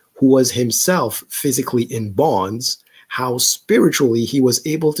Paul, who was himself physically in bonds, how spiritually he was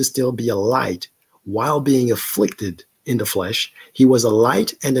able to still be a light while being afflicted in the flesh. He was a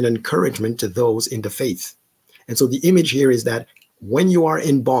light and an encouragement to those in the faith. And so the image here is that when you are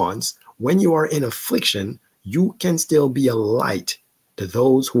in bonds, when you are in affliction, you can still be a light to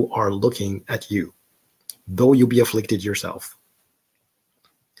those who are looking at you, though you be afflicted yourself.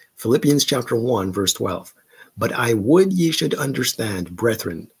 Philippians chapter 1, verse 12. But I would ye should understand,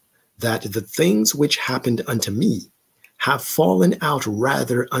 brethren, that the things which happened unto me have fallen out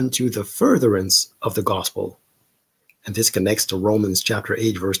rather unto the furtherance of the gospel. And this connects to Romans chapter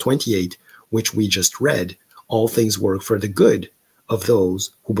 8, verse 28, which we just read. All things work for the good of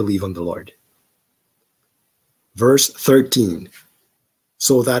those who believe on the Lord. Verse 13.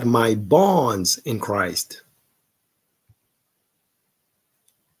 So that my bonds in Christ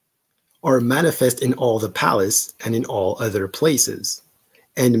are manifest in all the palace and in all other places.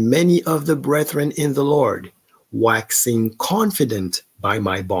 And many of the brethren in the Lord, waxing confident by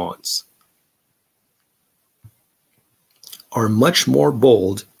my bonds, are much more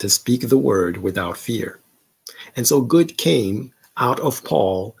bold to speak the word without fear. And so good came out of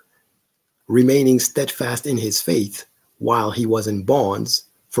Paul remaining steadfast in his faith while he was in bonds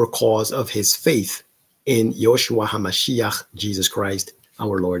for cause of his faith in Yeshua HaMashiach, Jesus Christ,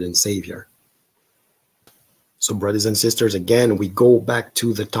 our Lord and Savior. So brothers and sisters, again, we go back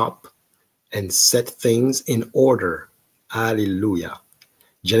to the top and set things in order. Hallelujah.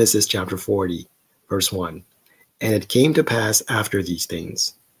 Genesis chapter 40, verse 1. And it came to pass after these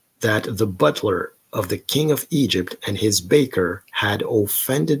things that the butler of the king of Egypt and his baker had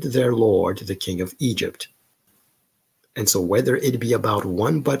offended their lord, the king of Egypt. And so whether it be about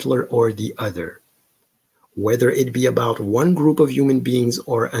one butler or the other, whether it be about one group of human beings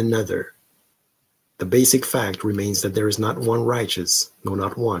or another, the basic fact remains that there is not one righteous, no,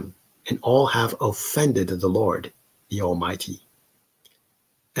 not one, and all have offended the Lord, the Almighty.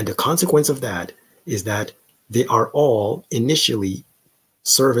 And the consequence of that is that they are all initially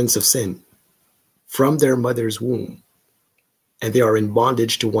servants of sin from their mother's womb, and they are in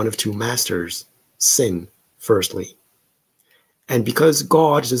bondage to one of two masters, sin, firstly. And because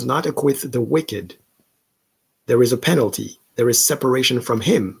God does not acquit the wicked, there is a penalty. There is separation from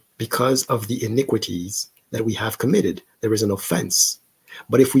him because of the iniquities that we have committed. There is an offense.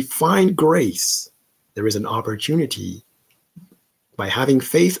 But if we find grace, there is an opportunity by having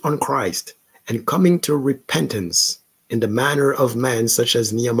faith on Christ and coming to repentance in the manner of men such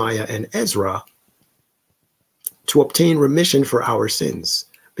as Nehemiah and Ezra to obtain remission for our sins,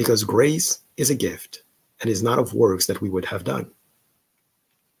 because grace is a gift and is not of works that we would have done.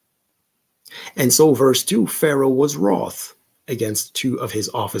 And so verse 2, Pharaoh was wroth against two of his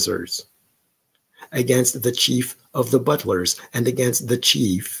officers, against the chief of the butlers and against the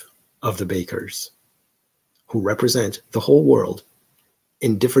chief of the bakers, who represent the whole world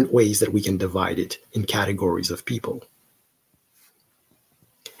in different ways that we can divide it in categories of people.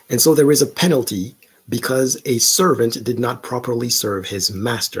 And so there is a penalty because a servant did not properly serve his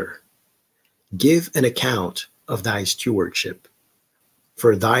master. Give an account of thy stewardship,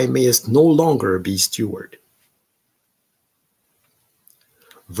 for thou mayest no longer be steward.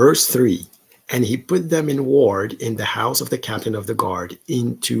 Verse 3, and he put them in ward in the house of the captain of the guard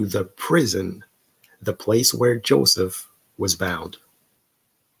into the prison, the place where Joseph was bound.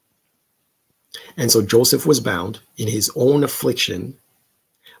 And so Joseph was bound in his own affliction,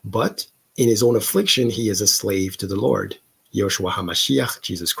 but in his own affliction, he is a slave to the Lord, Yeshua HaMashiach,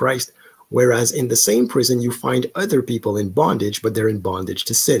 Jesus Christ, whereas in the same prison, you find other people in bondage, but they're in bondage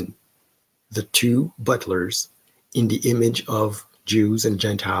to sin. The two butlers in the image of Jews and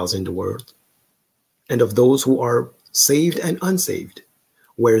Gentiles in the world, and of those who are saved and unsaved,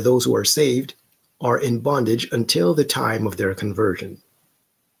 where those who are saved are in bondage until the time of their conversion.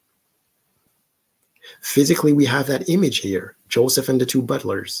 Physically, we have that image here, Joseph and the two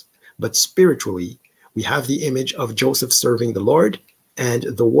butlers, but spiritually, we have the image of Joseph serving the Lord and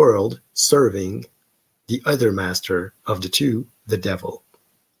the world serving the other master of the two, the devil.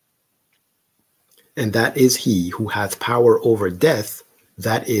 And that is he who hath power over death,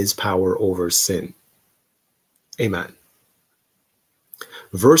 that is power over sin. Amen.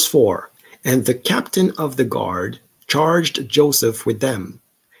 Verse 4, and the captain of the guard charged Joseph with them,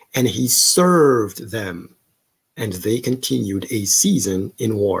 and he served them, and they continued a season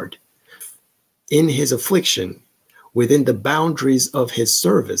in ward. In his affliction, within the boundaries of his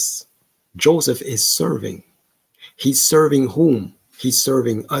service, Joseph is serving. He's serving whom? He's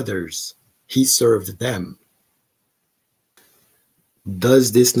serving others. He served them.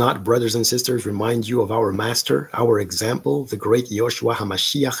 Does this not, brothers and sisters, remind you of our master, our example, the great Yeshua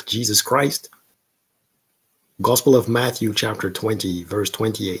HaMashiach, Jesus Christ? Gospel of Matthew, chapter 20, verse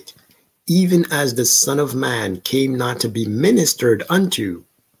 28. Even as the Son of Man came not to be ministered unto,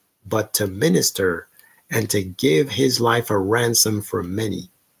 but to minister and to give his life a ransom for many.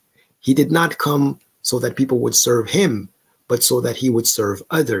 He did not come so that people would serve him, but so that he would serve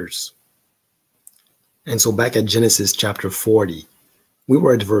others. And so back at Genesis chapter 40, we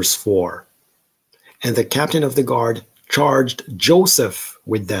were at verse 4. And the captain of the guard charged Joseph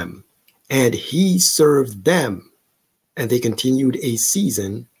with them, and he served them, and they continued a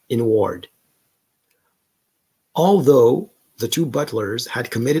season in ward. Although the two butlers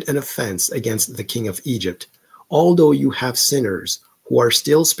had committed an offense against the king of Egypt, although you have sinners who are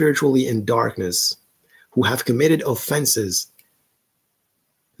still spiritually in darkness, who have committed offenses,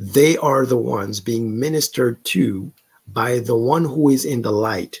 they are the ones being ministered to by the one who is in the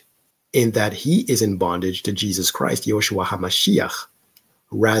light, in that he is in bondage to Jesus Christ, Yeshua HaMashiach,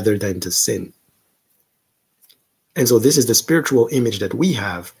 rather than to sin. And so this is the spiritual image that we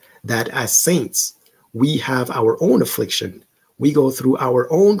have, that as saints, we have our own affliction. We go through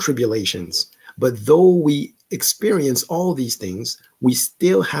our own tribulations. But though we experience all these things, we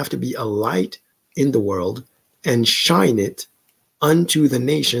still have to be a light in the world and shine it unto the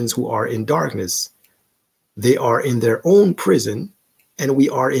nations who are in darkness. They are in their own prison, and we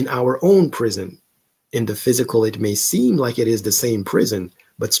are in our own prison. In the physical, it may seem like it is the same prison,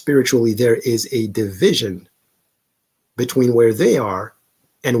 but spiritually there is a division between where they are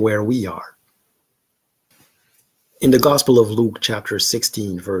and where we are. In the Gospel of Luke, chapter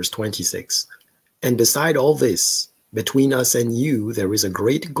 16, verse 26, and beside all this, between us and you, there is a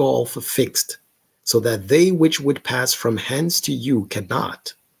great gulf fixed, so that they which would pass from hence to you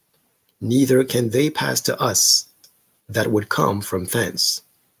cannot, neither can they pass to us that would come from thence.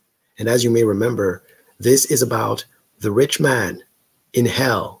 And as you may remember, this is about the rich man in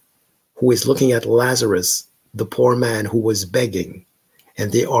hell who is looking at Lazarus, the poor man who was begging,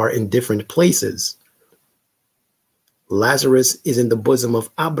 and they are in different places. Lazarus is in the bosom of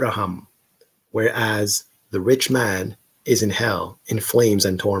Abraham, whereas the rich man is in hell, in flames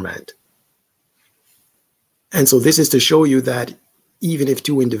and torment. And so this is to show you that even if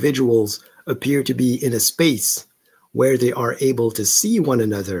two individuals appear to be in a space where they are able to see one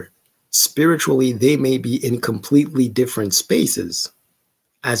another, spiritually they may be in completely different spaces,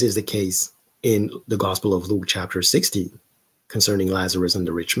 as is the case in the Gospel of Luke chapter 16, concerning Lazarus and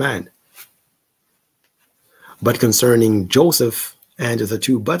the rich man. But concerning Joseph and the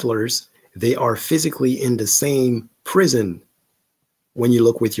two butlers, they are physically in the same prison when you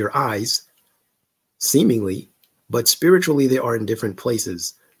look with your eyes, seemingly, but spiritually they are in different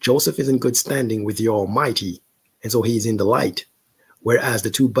places. Joseph is in good standing with the Almighty, and so he's in the light, whereas the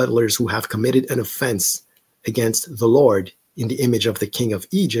two butlers who have committed an offense against the Lord in the image of the king of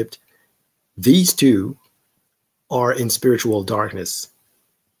Egypt, these two are in spiritual darkness.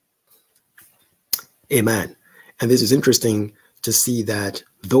 Amen. And this is interesting to see that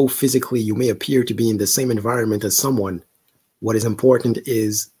though physically you may appear to be in the same environment as someone, what is important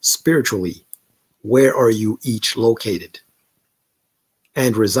is spiritually, where are you each located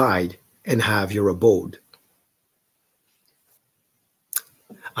and reside and have your abode?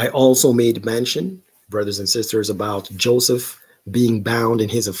 I also made mention, brothers and sisters, about Joseph being bound in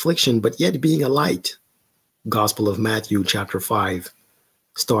his affliction, but yet being a light. Gospel of Matthew chapter 5,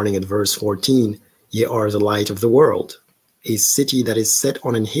 starting at verse 14, ye are the light of the world. A city that is set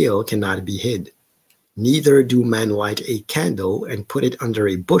on an hill cannot be hid. Neither do men light a candle and put it under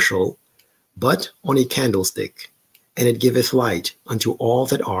a bushel, but on a candlestick, and it giveth light unto all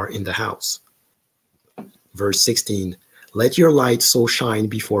that are in the house. Verse 16, Let your light so shine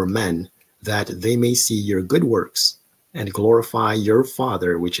before men that they may see your good works and glorify your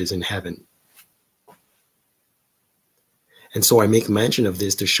Father which is in heaven. And so I make mention of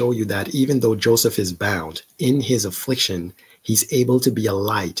this to show you that even though Joseph is bound in his affliction, he's able to be a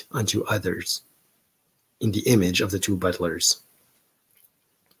light unto others in the image of the two butlers.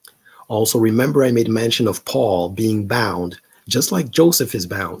 Also, remember I made mention of Paul being bound, just like Joseph is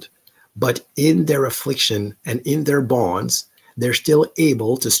bound. But in their affliction and in their bonds, they're still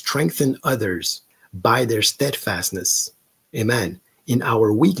able to strengthen others by their steadfastness. Amen. In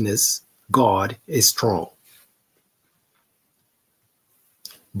our weakness, God is strong.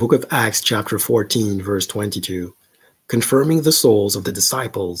 Book of Acts, chapter 14, verse 22. Confirming the souls of the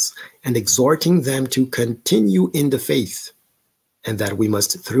disciples and exhorting them to continue in the faith, and that we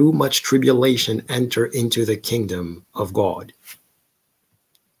must through much tribulation enter into the kingdom of God.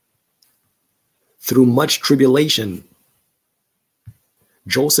 Through much tribulation,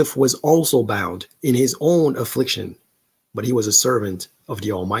 Joseph was also bound in his own affliction, but he was a servant of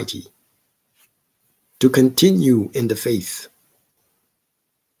the Almighty. To continue in the faith.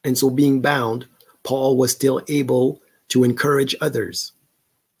 And so being bound, Paul was still able to encourage others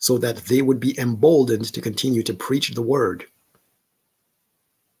so that they would be emboldened to continue to preach the word.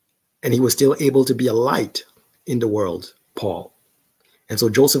 And he was still able to be a light in the world, Paul. And so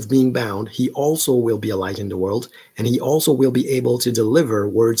Joseph being bound, he also will be a light in the world, and he also will be able to deliver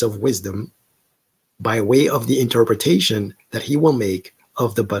words of wisdom by way of the interpretation that he will make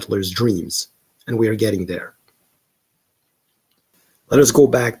of the butler's dreams. And we are getting there. Let us go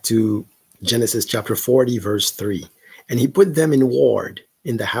back to Genesis chapter 40, verse 3. And he put them in ward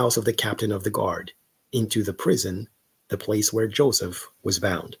in the house of the captain of the guard, into the prison, the place where Joseph was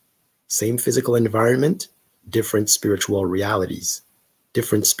bound. Same physical environment, different spiritual realities,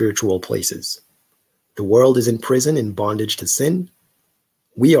 different spiritual places. The world is in prison, in bondage to sin.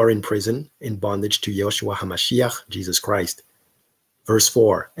 We are in prison, in bondage to Yeshua HaMashiach, Jesus Christ. Verse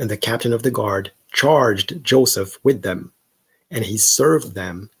 4, and the captain of the guard charged Joseph with them, and he served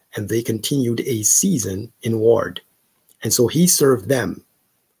them, and they continued a season in ward. And so he served them.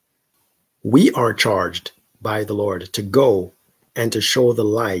 We are charged by the Lord to go and to show the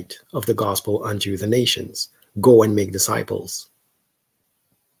light of the gospel unto the nations. Go and make disciples.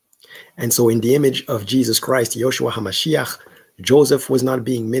 And so in the image of Jesus Christ, Yeshua HaMashiach, Joseph was not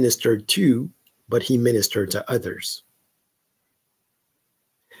being ministered to, but he ministered to others.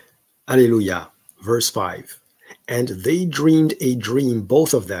 Hallelujah. Verse 5. And they dreamed a dream,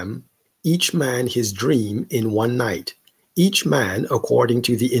 both of them, each man his dream in one night, each man according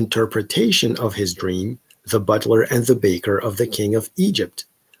to the interpretation of his dream, the butler and the baker of the king of Egypt,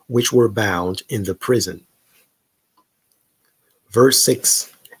 which were bound in the prison. Verse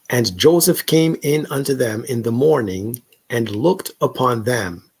 6. And Joseph came in unto them in the morning, and looked upon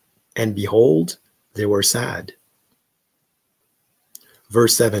them, and behold, they were sad.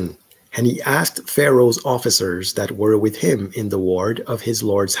 Verse 7. And he asked Pharaoh's officers that were with him in the ward of his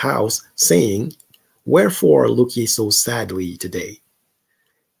Lord's house, saying, Wherefore look ye so sadly today?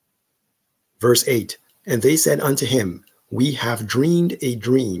 Verse 8. And they said unto him, We have dreamed a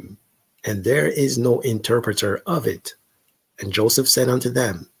dream, and there is no interpreter of it. And Joseph said unto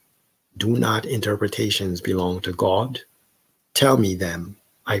them, Do not interpretations belong to God? Tell me them,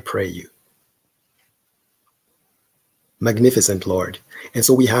 I pray you. Magnificent, Lord. And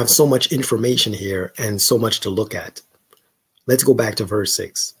so we have so much information here and so much to look at. Let's go back to verse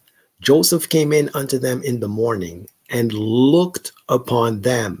 6. Joseph came in unto them in the morning and looked upon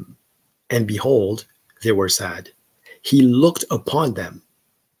them, and behold, they were sad. He looked upon them.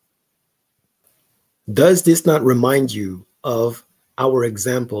 Does this not remind you of our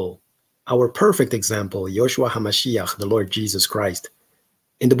example, our perfect example, Yeshua HaMashiach, the Lord Jesus Christ?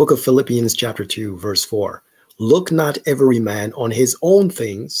 In the book of Philippians chapter 2, verse 4, Look not every man on his own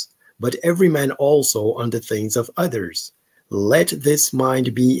things, but every man also on the things of others. Let this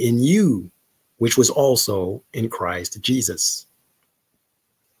mind be in you, which was also in Christ Jesus.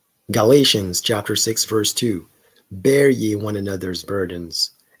 Galatians chapter 6, verse 2, Bear ye one another's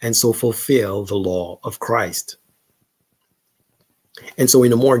burdens, and so fulfill the law of Christ. And so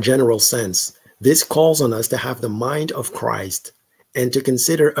in a more general sense, this calls on us to have the mind of Christ and to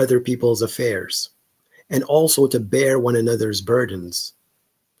consider other people's affairs, and also to bear one another's burdens.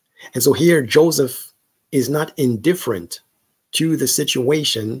 And so here Joseph is not indifferent to the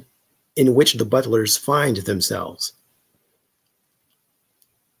situation in which the butlers find themselves.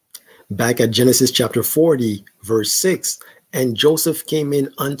 Back at Genesis chapter 40, verse 6, and Joseph came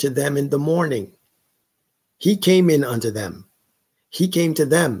in unto them in the morning. He came in unto them. He came to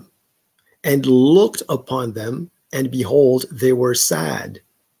them and looked upon them and behold, they were sad.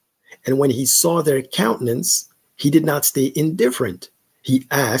 And when he saw their countenance, he did not stay indifferent. He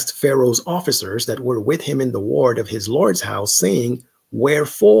asked Pharaoh's officers that were with him in the ward of his Lord's house, saying,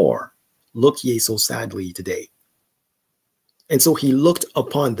 Wherefore look ye so sadly today? And so he looked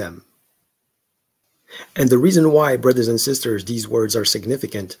upon them. And the reason why, brothers and sisters, these words are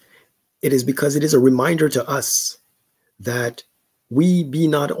significant, it is because it is a reminder to us that we be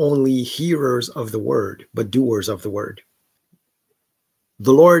not only hearers of the word, but doers of the word.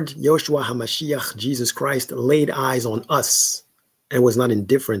 The Lord Yoshua HaMashiach, Jesus Christ, laid eyes on us and was not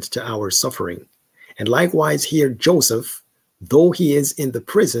indifferent to our suffering. And likewise here, Joseph, though he is in the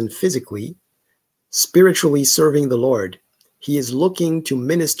prison physically, spiritually serving the Lord, he is looking to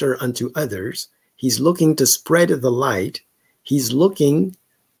minister unto others. He's looking to spread the light. He's looking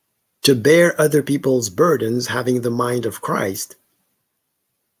to bear other people's burdens, having the mind of Christ.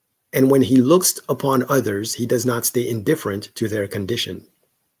 And when he looks upon others, he does not stay indifferent to their condition.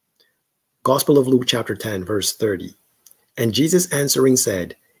 Gospel of Luke chapter 10, verse 30. And Jesus answering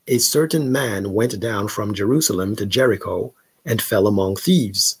said, A certain man went down from Jerusalem to Jericho and fell among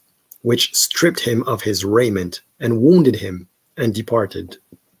thieves, which stripped him of his raiment and wounded him and departed,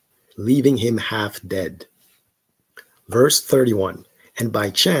 leaving him half dead. Verse 31. And by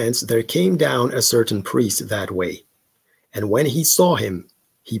chance there came down a certain priest that way. And when he saw him,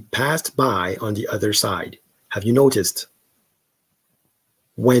 he passed by on the other side. Have you noticed?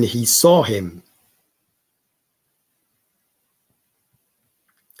 When he saw him,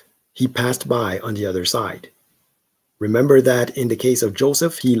 he passed by on the other side. Remember that in the case of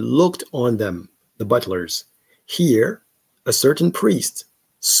Joseph, he looked on them, the butlers. Here, a certain priest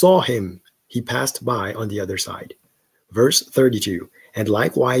saw him, he passed by on the other side. Verse 32, and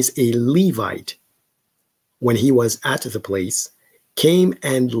likewise a Levite, when he was at the place, came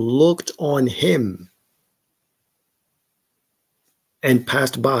and looked on him and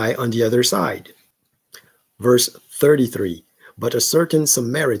passed by on the other side. Verse 33, but a certain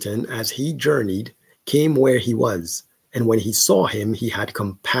Samaritan, as he journeyed, came where he was, and when he saw him, he had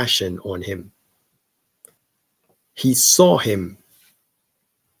compassion on him. He saw him.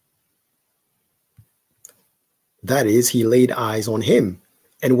 That is, he laid eyes on him.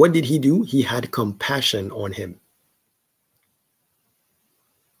 And what did he do? He had compassion on him.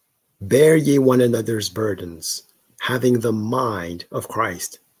 Bear ye one another's burdens, having the mind of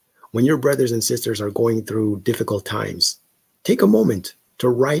Christ. When your brothers and sisters are going through difficult times, take a moment to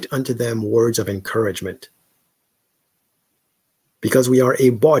write unto them words of encouragement. Because we are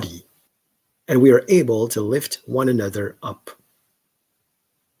a body, and we are able to lift one another up.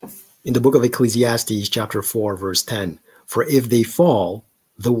 In the book of Ecclesiastes, chapter 4, verse 10, for if they fall,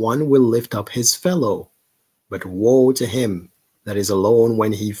 the one will lift up his fellow. But woe to him that is alone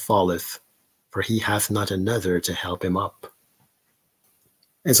when he falleth, for he hath not another to help him up.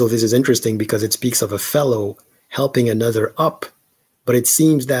 And so this is interesting because it speaks of a fellow helping another up. But it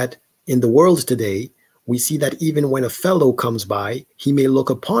seems that in the world today, we see that even when a fellow comes by, he may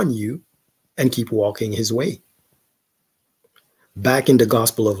look upon you and keep walking his way. Back in the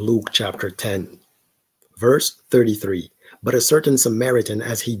Gospel of Luke, chapter 10, verse 33, but a certain Samaritan,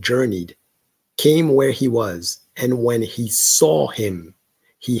 as he journeyed, came where he was, and when he saw him,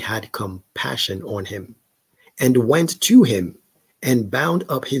 he had compassion on him, and went to him, and bound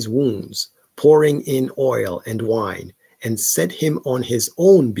up his wounds, pouring in oil and wine, and set him on his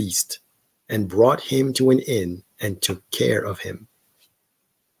own beast, and brought him to an inn, and took care of him.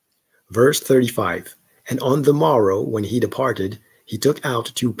 Verse 35, and on the morrow, when he departed, he took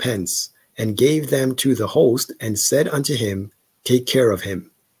out 2 pence, and gave them to the host, and said unto him, Take care of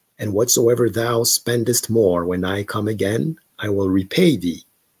him, and whatsoever thou spendest more, when I come again, I will repay thee.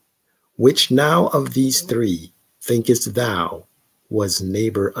 Which now of these 3 thinkest thou was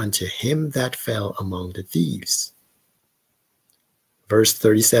neighbor unto him that fell among the thieves? Verse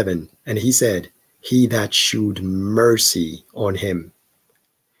 37, and he said, He that shewed mercy on him,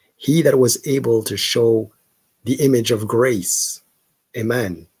 he that was able to show the image of grace.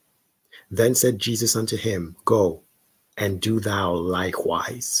 Amen. Then said Jesus unto him, Go, and do thou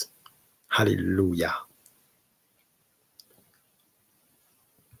likewise. Hallelujah.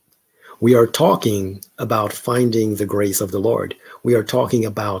 We are talking about finding the grace of the Lord. We are talking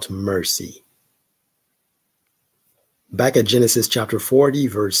about mercy. Back at Genesis chapter 40,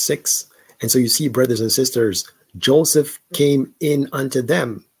 verse 6. And so you see, brothers and sisters, Joseph came in unto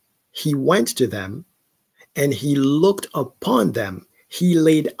them. He went to them, and he looked upon them. He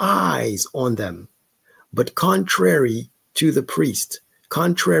laid eyes on them. But contrary to the priest,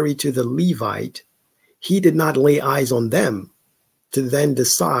 contrary to the Levite, he did not lay eyes on them to then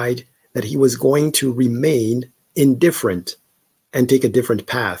decide that he was going to remain indifferent and take a different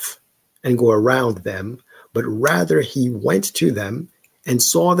path and go around them, but rather he went to them and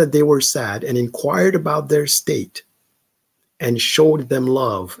saw that they were sad and inquired about their state and showed them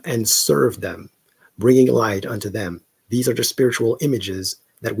love and served them, bringing light unto them. These are the spiritual images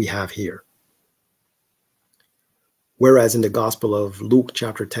that we have here. Whereas in the Gospel of Luke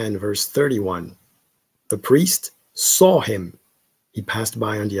chapter 10, verse 31, the priest saw him. He passed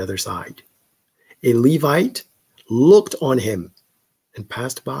by on the other side. A Levite looked on him and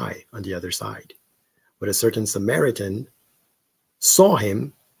passed by on the other side. But a certain Samaritan saw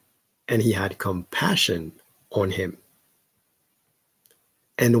him and he had compassion on him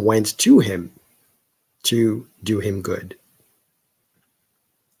and went to him to do him good.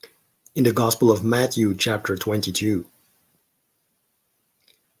 In the Gospel of Matthew chapter 22,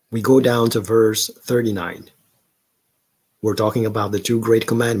 we go down to verse 39. We're talking about the two great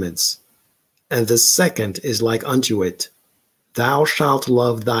commandments. And the second is like unto it, thou shalt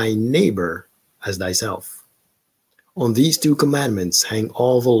love thy neighbor as thyself. On these two commandments hang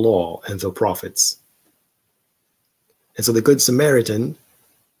all the law and the prophets. And so the Good Samaritan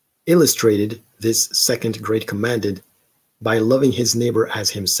illustrated this second great commandment by loving his neighbor as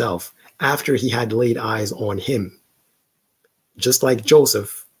himself after he had laid eyes on him. Just like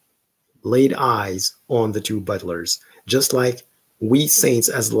Joseph laid eyes on the two butlers, just like we saints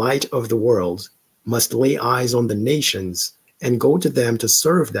as light of the world must lay eyes on the nations and go to them to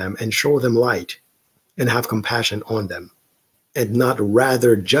serve them and show them light and have compassion on them and not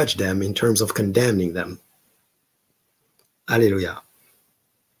rather judge them in terms of condemning them. Hallelujah.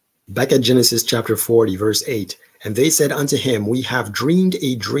 Back at Genesis chapter 40, verse 8, and they said unto him, we have dreamed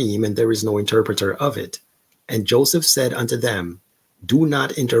a dream, and there is no interpreter of it. And Joseph said unto them, do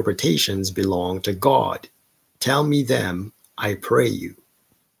not interpretations belong to God? Tell me them, I pray you.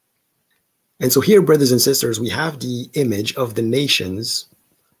 And so here, brothers and sisters, we have the image of the nations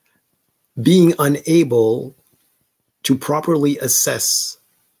being unable to properly assess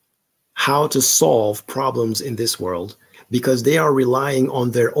how to solve problems in this world because they are relying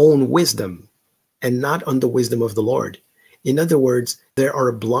on their own wisdom and not on the wisdom of the Lord. In other words, there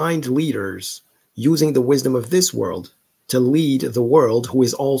are blind leaders using the wisdom of this world to lead the world who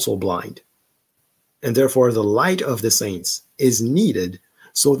is also blind. And therefore, the light of the saints is needed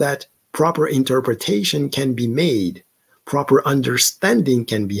so that proper interpretation can be made, proper understanding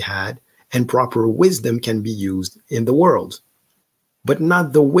can be had, and proper wisdom can be used in the world. But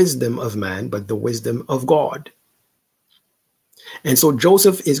not the wisdom of man, but the wisdom of God. And so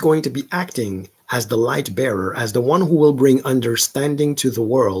Joseph is going to be acting as the light bearer, as the one who will bring understanding to the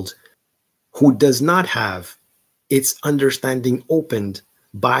world, who does not have its understanding opened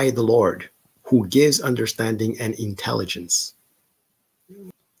by the Lord, who gives understanding and intelligence.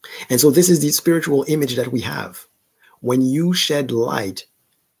 And so this is the spiritual image that we have. When you shed light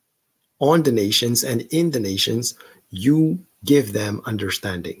on the nations and in the nations, you give them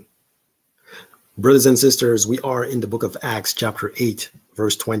understanding. Brothers and sisters, we are in the book of Acts chapter 8,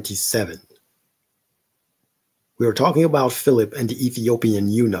 verse 27. We are talking about Philip and the Ethiopian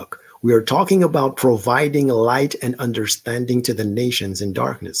eunuch. We are talking about providing light and understanding to the nations in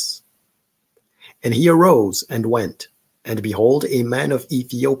darkness. And he arose and went, and behold, a man of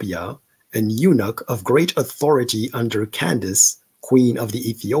Ethiopia, an eunuch of great authority under Candace, queen of the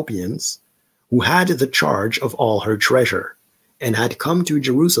Ethiopians, who had the charge of all her treasure, and had come to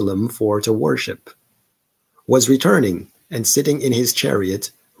Jerusalem for to worship, was returning, and sitting in his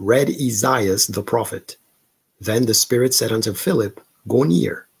chariot, read Isaiah the prophet. Then the Spirit said unto Philip, go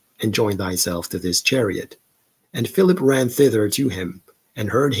near, and join thyself to this chariot. And Philip ran thither to him, and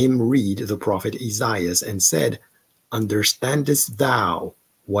heard him read the prophet Isaiah, and said, understandest thou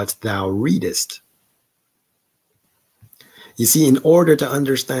what thou readest? You see, in order to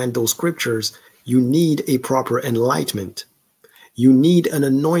understand those scriptures, you need a proper enlightenment. You need an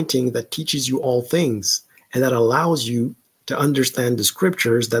anointing that teaches you all things and that allows you to understand the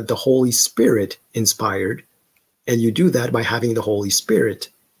scriptures that the Holy Spirit inspired. And you do that by having the Holy Spirit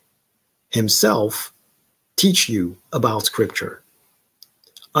himself teach you about scripture.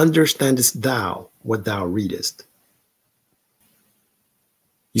 Understandest thou what thou readest?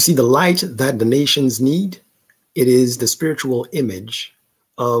 You see, the light that the nations need, it is the spiritual image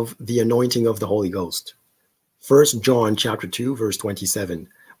of the anointing of the Holy Ghost. 1 John chapter 2, verse 27.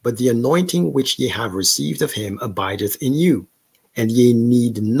 But the anointing which ye have received of him abideth in you, and ye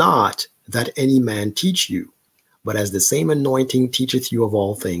need not that any man teach you. But as the same anointing teacheth you of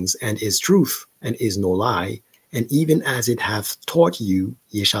all things, and is truth, and is no lie, and even as it hath taught you,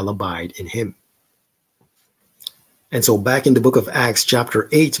 ye shall abide in him. And so back in the book of Acts chapter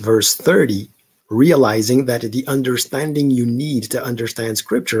 8, verse 30, realizing that the understanding you need to understand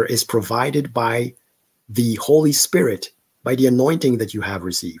Scripture is provided by the Holy Spirit, by the anointing that you have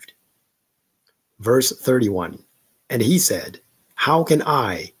received. Verse 31, and he said, how can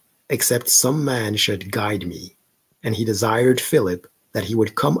I, except some man should guide me? And he desired Philip that he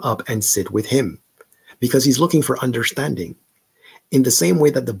would come up and sit with him, because he's looking for understanding. In the same way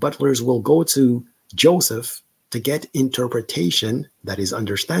that the butlers will go to Joseph to get interpretation, that is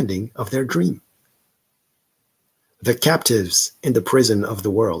understanding, of their dream. The captives in the prison of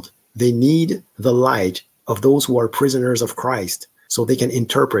the world, they need the light of those who are prisoners of Christ so they can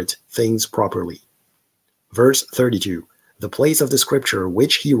interpret things properly. Verse 32, the place of the scripture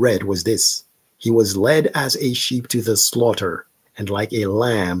which he read was this: he was led as a sheep to the slaughter, and like a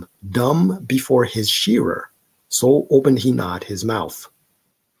lamb dumb before his shearer, so opened he not his mouth.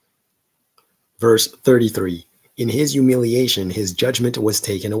 Verse 33, in his humiliation his judgment was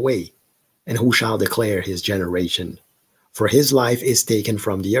taken away, and who shall declare his generation? For his life is taken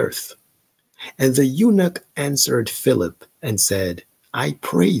from the earth. And the eunuch answered Philip and said, I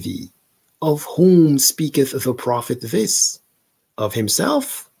pray thee, of whom speaketh the prophet this? Of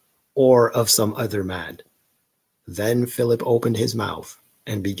himself or of some other man? Then Philip opened his mouth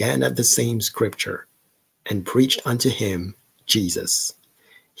and began at the same scripture and preached unto him Jesus.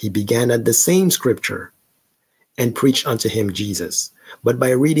 He began at the same scripture and preached unto him Jesus. But by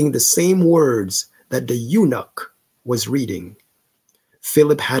reading the same words that the eunuch was reading,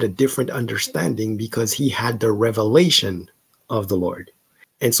 Philip had a different understanding because he had the revelation of the Lord.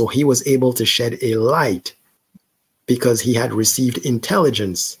 And so he was able to shed a light because he had received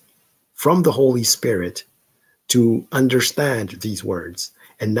intelligence from the Holy Spirit to understand these words.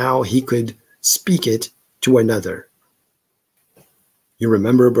 And now he could speak it to another. You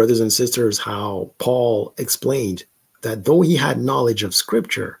remember, brothers and sisters, how Paul explained that though he had knowledge of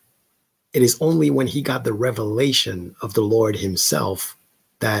Scripture, it is only when he got the revelation of the Lord himself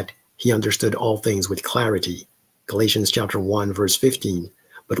that he understood all things with clarity. Galatians chapter 1, verse 15.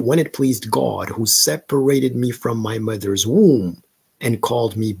 But when it pleased God, who separated me from my mother's womb and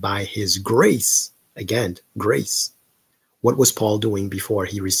called me by his grace, again, grace. What was Paul doing before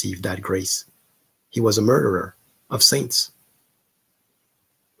he received that grace? He was a murderer of saints.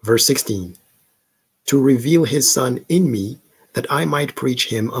 Verse 16, to reveal his son in me, that I might preach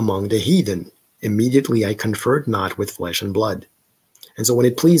him among the heathen. Immediately I conferred not with flesh and blood. And so when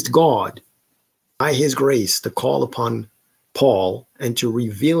it pleased God, by his grace, to call upon Paul and to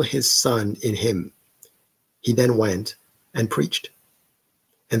reveal his son in him, he then went and preached.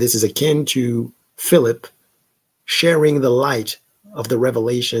 And this is akin to Philip sharing the light of the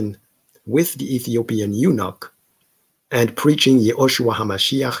revelation with the Ethiopian eunuch and preaching Yehoshua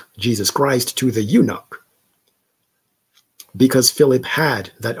HaMashiach, Jesus Christ, to the eunuch. Because Philip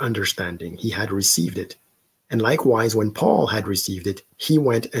had that understanding, he had received it. And likewise, when Paul had received it, he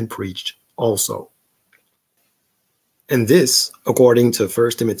went and preached also. And this, according to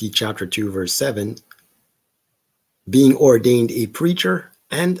 1 Timothy chapter 2, verse 7, being ordained a preacher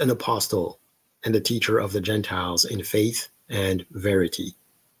and an apostle and a teacher of the Gentiles in faith and verity.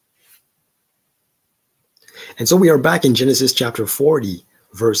 And so we are back in Genesis chapter 40,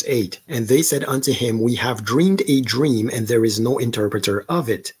 verse 8. And they said unto him, we have dreamed a dream, and there is no interpreter of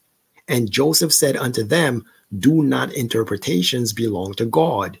it. And Joseph said unto them, do not interpretations belong to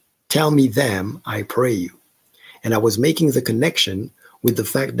God? Tell me them, I pray you. And I was making the connection with the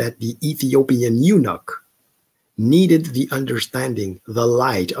fact that the Ethiopian eunuch needed the understanding, the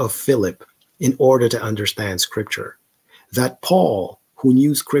light of Philip in order to understand Scripture. That Paul, who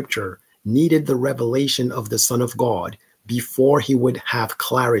knew Scripture, needed the revelation of the Son of God before he would have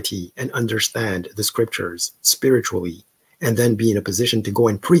clarity and understand the Scriptures spiritually, and then be in a position to go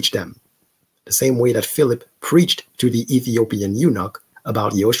and preach them. The same way that Philip preached to the Ethiopian eunuch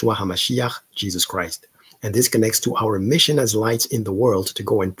about Yehoshua HaMashiach, Jesus Christ. And this connects to our mission as lights in the world to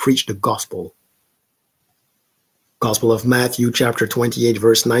go and preach the gospel. Gospel of Matthew chapter 28,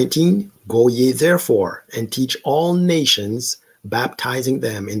 verse 19. Go ye therefore and teach all nations, baptizing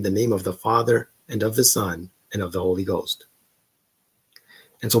them in the name of the Father and of the Son and of the Holy Ghost.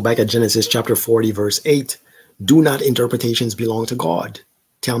 And so back at Genesis chapter 40, verse 8, do not interpretations belong to God?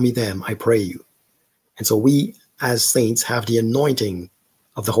 Tell me them, I pray you. And so we as saints have the anointing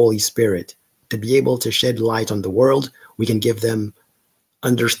of the Holy Spirit to be able to shed light on the world. We can give them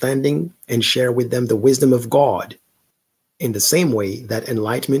understanding and share with them the wisdom of God in the same way that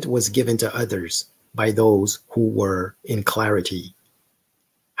enlightenment was given to others by those who were in clarity,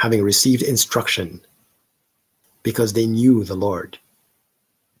 having received instruction because they knew the Lord.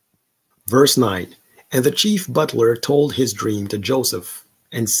 Verse 9, and the chief butler told his dream to Joseph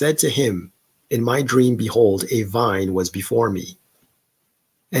and said to him, In my dream, behold, a vine was before me.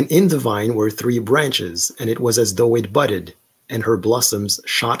 And in the vine were 3 branches, and it was as though it budded, and her blossoms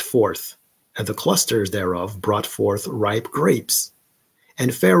shot forth, and the clusters thereof brought forth ripe grapes.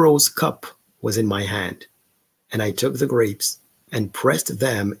 And Pharaoh's cup was in my hand. And I took the grapes, and pressed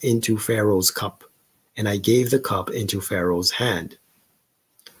them into Pharaoh's cup, and I gave the cup into Pharaoh's hand.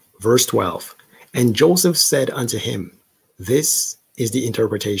 Verse 12, and Joseph said unto him, this is the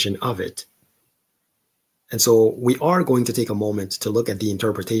interpretation of it. And so we are going to take a moment to look at the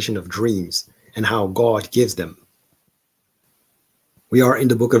interpretation of dreams and how God gives them. We are in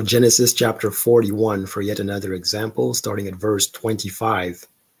the book of Genesis chapter 41 for yet another example, starting at verse 25.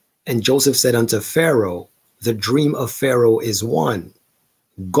 And Joseph said unto Pharaoh, the dream of Pharaoh is one.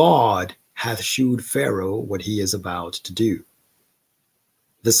 God hath shewed Pharaoh what he is about to do.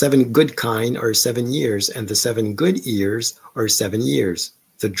 The 7 good kine are 7 years, and the 7 good ears are 7 years.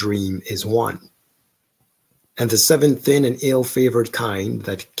 The dream is one. And the 7 thin and ill-favored kine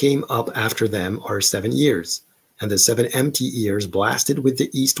that came up after them are 7 years. And the 7 empty ears blasted with the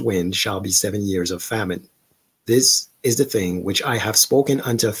east wind shall be 7 years of famine. This is the thing which I have spoken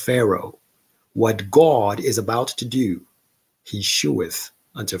unto Pharaoh. What God is about to do, he sheweth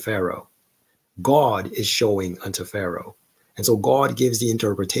unto Pharaoh. God is showing unto Pharaoh. And so God gives the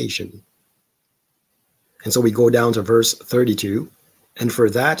interpretation. And so we go down to verse 32. And for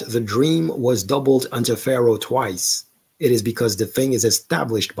that the dream was doubled unto Pharaoh twice. It is because the thing is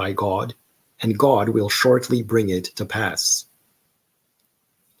established by God, and God will shortly bring it to pass.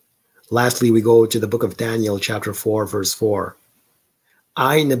 Lastly, we go to the book of Daniel, chapter 4, verse 4.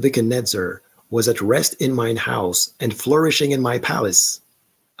 I, Nebuchadnezzar, was at rest in mine house, and flourishing in my palace.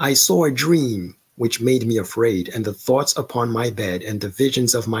 I saw a dream, which made me afraid, and the thoughts upon my bed and the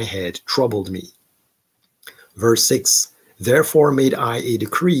visions of my head troubled me. Verse 6. Therefore made I a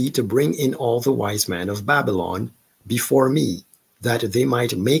decree to bring in all the wise men of Babylon before me, that they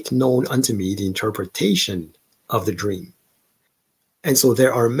might make known unto me the interpretation of the dream. And so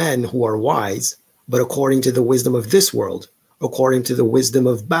there are men who are wise, but according to the wisdom of this world, according to the wisdom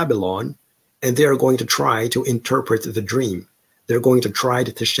of Babylon, and they are going to try to interpret the dream. They're going to try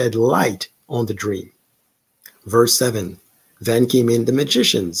to shed light on the dream. Verse 7, then came in the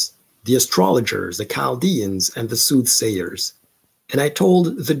magicians, the astrologers, the Chaldeans, and the soothsayers. And I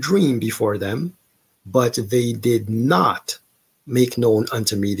told the dream before them, but they did not make known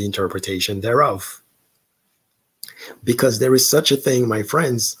unto me the interpretation thereof. Because there is such a thing, my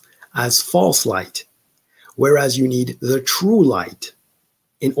friends, as false light, whereas you need the true light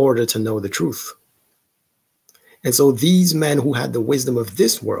in order to know the truth. And so these men who had the wisdom of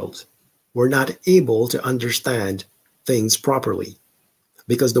this world were not able to understand things properly,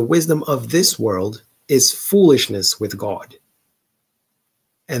 because the wisdom of this world is foolishness with God.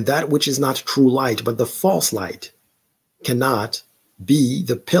 And that which is not true light, but the false light, cannot be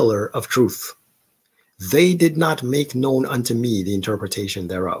the pillar of truth. They did not make known unto me the interpretation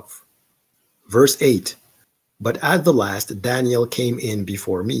thereof. Verse 8, but at the last Daniel came in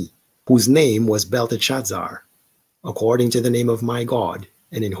before me, whose name was Belteshazzar, according to the name of my God,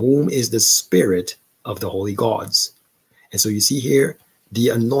 and in whom is the spirit of the holy gods. And so you see here the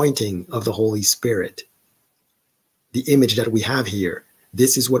anointing of the Holy Spirit. The image that we have here,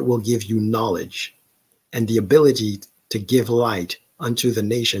 this is what will give you knowledge and the ability to give light unto the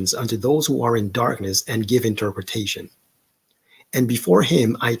nations, unto those who are in darkness, and give interpretation. And before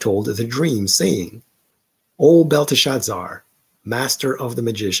him I told the dream, saying, O Belteshazzar, master of the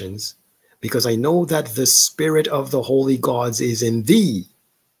magicians, because I know that the spirit of the holy gods is in thee,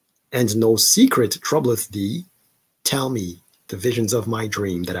 and no secret troubleth thee, tell me the visions of my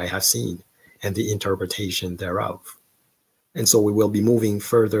dream that I have seen, and the interpretation thereof. And so we will be moving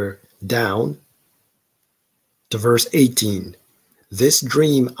further down to verse 18. This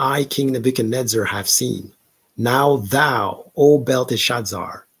dream I, King Nebuchadnezzar, have seen. Now thou, O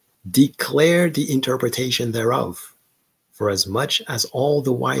Belteshazzar, declare the interpretation thereof. For as much as all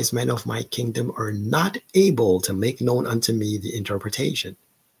the wise men of my kingdom are not able to make known unto me the interpretation,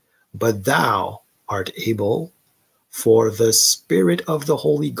 but thou art able, for the spirit of the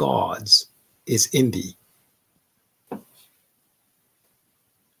holy gods is in thee.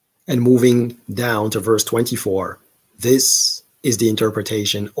 And moving down to verse 24, this is the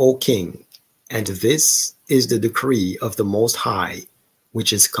interpretation, O king, and this is the decree of the Most High,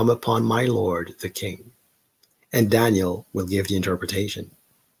 which is come upon my lord the king. And Daniel will give the interpretation.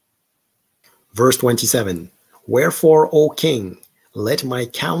 Verse 27, wherefore, O king, let my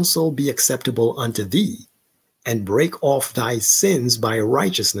counsel be acceptable unto thee, and break off thy sins by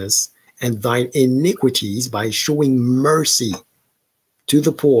righteousness, and thine iniquities by showing mercy to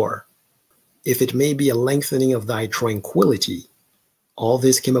the poor. if it may be a lengthening of thy tranquility. All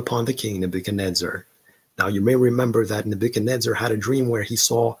this came upon the king Nebuchadnezzar. Now you may remember that Nebuchadnezzar had a dream where he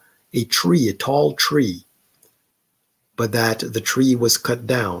saw a tree, a tall tree, but that the tree was cut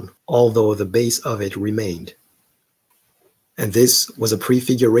down, although the base of it remained. And this was a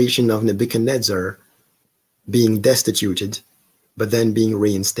prefiguration of Nebuchadnezzar being destituted, but then being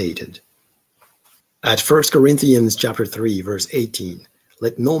reinstated. At 1 Corinthians chapter 3, verse 18,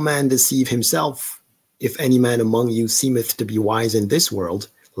 let no man deceive himself. If any man among you seemeth to be wise in this world,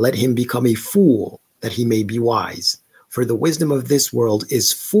 let him become a fool, that he may be wise. For the wisdom of this world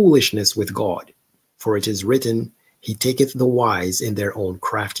is foolishness with God. For it is written, he taketh the wise in their own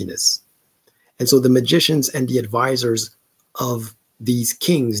craftiness. And so the magicians and the advisors of these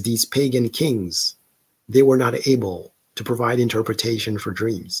kings, these pagan kings, they were not able to provide interpretation for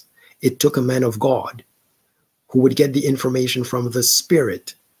dreams. It took a man of God who would get the information from the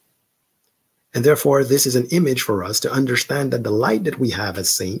Spirit. And therefore, this is an image for us to understand that the light that we have as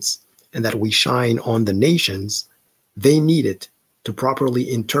saints and that we shine on the nations, they need it to properly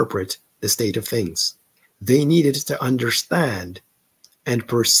interpret the state of things. They needed to understand and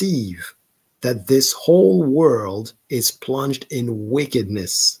perceive that this whole world is plunged in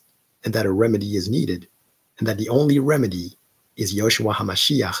wickedness and that a remedy is needed, and that the only remedy is Yeshua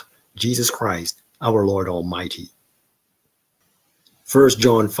HaMashiach, Jesus Christ, our Lord Almighty. 1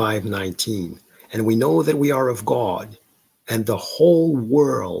 John 5:19, and we know that we are of God, and the whole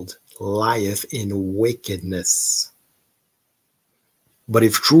world lieth in wickedness. But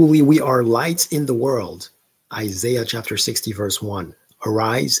if truly we are lights in the world, Isaiah chapter 60 verse 1,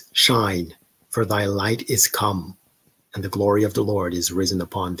 arise, shine, for thy light is come, and the glory of the Lord is risen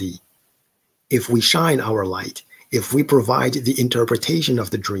upon thee. If we shine our light, if we provide the interpretation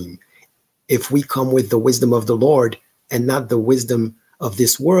of the dream, if we come with the wisdom of the Lord and not the wisdom of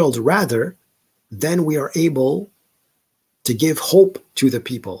this world, rather, then we are able to give hope to the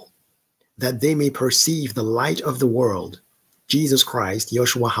people, that they may perceive the light of the world, Jesus Christ,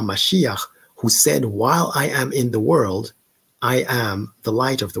 Yeshua HaMashiach, who said, while I am in the world, I am the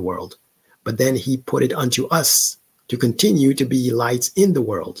light of the world. But then he put it unto us to continue to be lights in the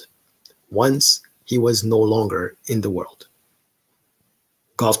world, once he was no longer in the world.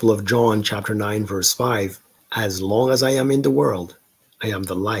 Gospel of John chapter 9 verse 5, as long as I am in the world, I am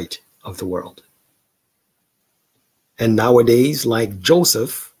the light of the world. And nowadays, like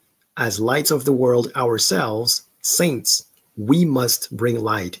Joseph, as lights of the world ourselves, saints, we must bring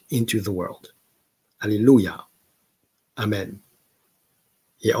light into the world. Hallelujah. Amen.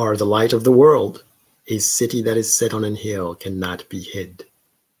 Ye are the light of the world. A city that is set on an hill cannot be hid.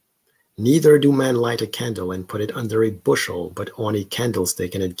 Neither do men light a candle and put it under a bushel, but on a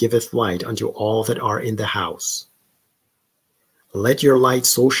candlestick, and it giveth light unto all that are in the house. Let your light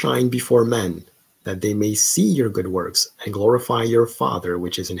so shine before men, that they may see your good works and glorify your Father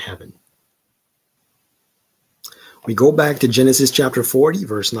which is in heaven. We go back to Genesis chapter 40,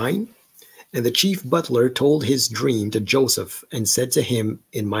 verse 9. And the chief butler told his dream to Joseph and said to him,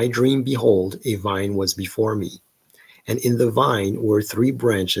 in my dream, behold, a vine was before me. And in the vine were 3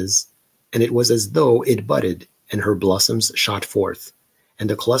 branches, and it was as though it budded, and her blossoms shot forth, and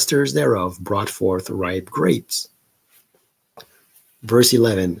the clusters thereof brought forth ripe grapes. Verse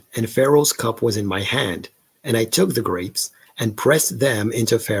 11, and Pharaoh's cup was in my hand, and I took the grapes and pressed them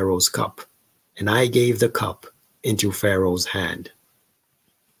into Pharaoh's cup, and I gave the cup into Pharaoh's hand.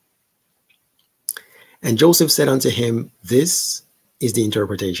 And Joseph said unto him, this is the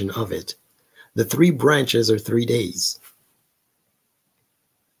interpretation of it. The 3 branches are 3 days.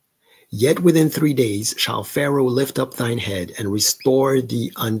 Yet within 3 days shall Pharaoh lift up thine head and restore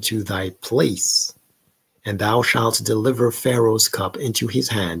thee unto thy place. And thou shalt deliver Pharaoh's cup into his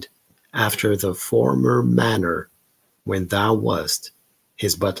hand after the former manner when thou wast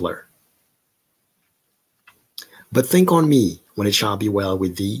his butler. But think on me when it shall be well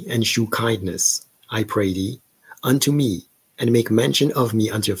with thee, and shew kindness, I pray thee, unto me, and make mention of me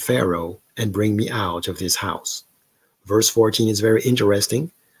unto Pharaoh, and bring me out of this house. Verse 14 is very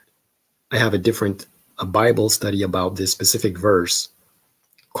interesting. I have a Bible study about this specific verse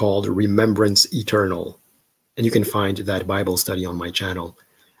called Remembrance Eternal. And you can find that Bible study on my channel.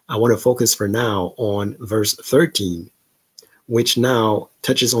 I want to focus for now on verse 13, which now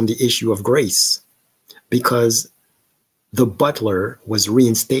touches on the issue of grace, because the butler was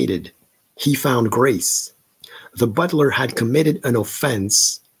reinstated. He found grace. The butler had committed an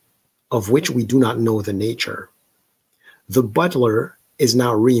offense of which we do not know the nature. The butler is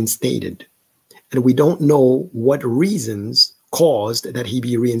now reinstated, and we don't know what reasons caused that he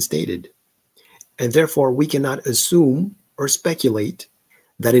be reinstated. And therefore, we cannot assume or speculate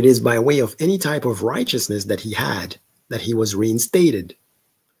that it is by way of any type of righteousness that he had that he was reinstated.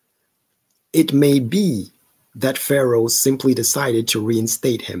 It may be that Pharaoh simply decided to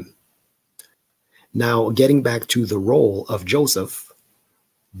reinstate him. Now, getting back to the role of Joseph,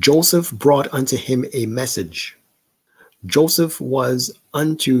 Joseph brought unto him a message. Joseph was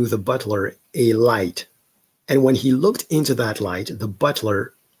unto the butler a light, and when he looked into that light, the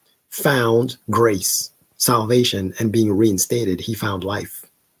butler found grace, salvation, and being reinstated, he found life.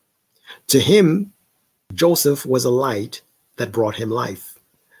 To him, Joseph was a light that brought him life,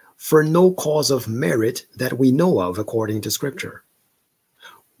 for no cause of merit that we know of according to Scripture.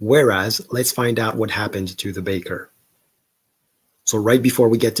 Whereas, let's find out what happened to the baker. So right before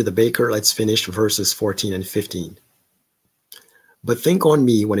we get to the baker, let's finish verses 14 and 15. But think on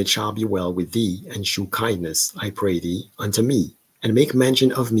me when it shall be well with thee, and shew kindness, I pray thee, unto me, and make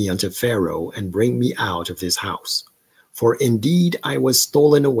mention of me unto Pharaoh, and bring me out of this house. For indeed I was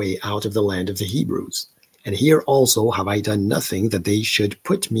stolen away out of the land of the Hebrews, and here also have I done nothing that they should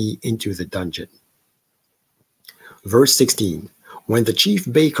put me into the dungeon. Verse 16. When the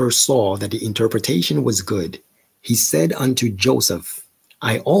chief baker saw that the interpretation was good, he said unto Joseph,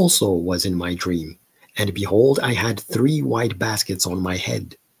 I also was in my dream, and behold, I had 3 white baskets on my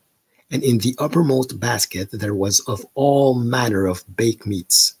head. And in the uppermost basket there was of all manner of baked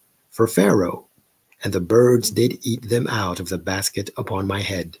meats for Pharaoh, and the birds did eat them out of the basket upon my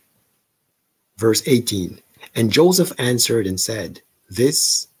head. Verse 18. And Joseph answered and said,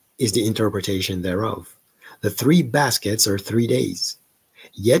 This is the interpretation thereof. The 3 baskets are 3 days.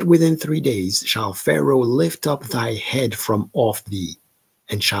 Yet within 3 days shall Pharaoh lift up thy head from off thee,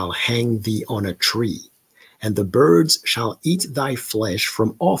 and shall hang thee on a tree, and the birds shall eat thy flesh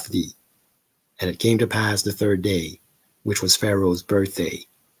from off thee. And it came to pass the 3rd day, which was Pharaoh's birthday,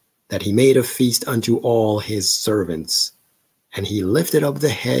 that he made a feast unto all his servants. And he lifted up the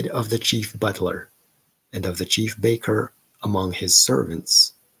head of the chief butler and of the chief baker among his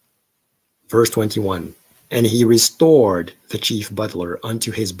servants. Verse 21. And he restored the chief butler unto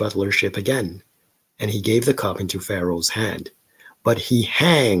his butlership again, and he gave the cup into Pharaoh's hand. But he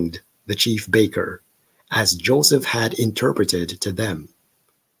hanged the chief baker, as Joseph had interpreted to them.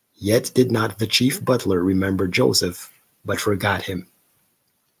 Yet did not the chief butler remember Joseph, but forgot him.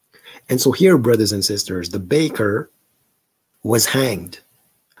 And so here, brothers and sisters, the baker was hanged.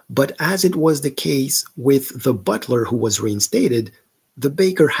 But as it was the case with the butler who was reinstated, the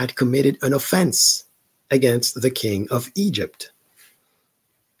baker had committed an offense against the king of Egypt.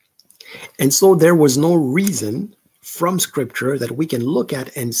 And so there was no reason from Scripture that we can look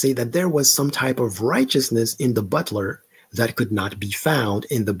at and say that there was some type of righteousness in the butler that could not be found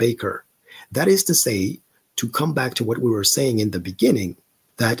in the baker. That is to say, to come back to what we were saying in the beginning,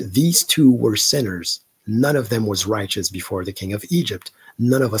 that these two were sinners. None of them was righteous before the king of Egypt.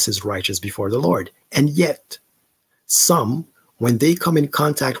 None of us is righteous before the Lord. And yet, some, when they come in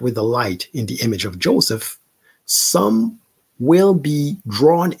contact with the light in the image of Joseph, some will be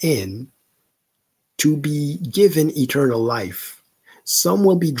drawn in to be given eternal life. Some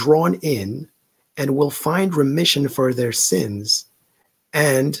will be drawn in and will find remission for their sins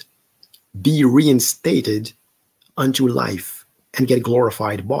and be reinstated unto life and get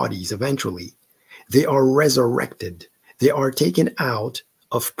glorified bodies eventually. They are resurrected. They are taken out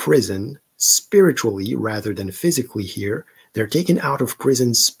of prison spiritually rather than physically here. They're taken out of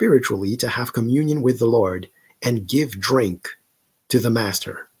prison spiritually to have communion with the Lord and give drink to the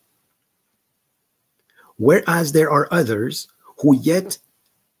Master. Whereas there are others who yet,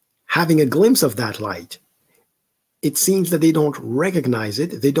 having a glimpse of that light, it seems that they don't recognize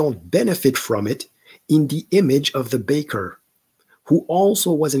it, they don't benefit from it in the image of the baker, who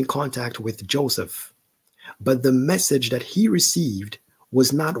also was in contact with Joseph. But the message that he received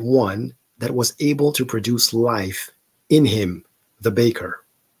was not one that was able to produce life in him, the baker.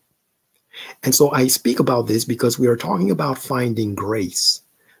 And so I speak about this because we are talking about finding grace.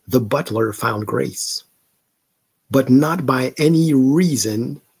 The butler found grace, but not by any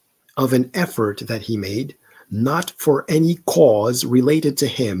reason of an effort that he made, not for any cause related to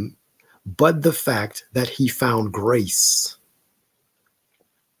him, but the fact that he found grace.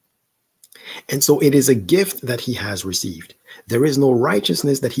 And so it is a gift that he has received. There is no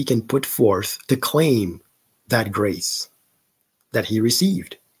righteousness that he can put forth to claim that grace that he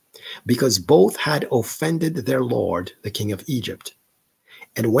received, because both had offended their Lord, the king of Egypt.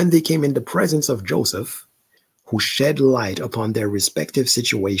 And when they came in the presence of Joseph, who shed light upon their respective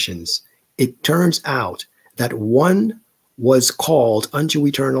situations, it turns out that one was called unto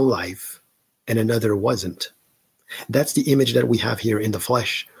eternal life and another wasn't. That's the image that we have here in the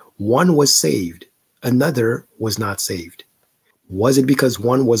flesh. One was saved, another was not saved. Was it because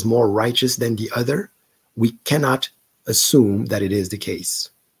one was more righteous than the other? We cannot assume that it is the case.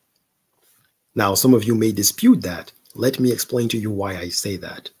 Now, some of you may dispute that. Let me explain to you why I say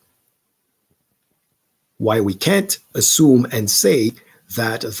that. Why we can't assume and say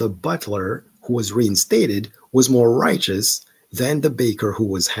that the butler who was reinstated was more righteous than the baker who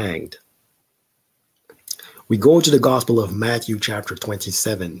was hanged. We go to the Gospel of Matthew chapter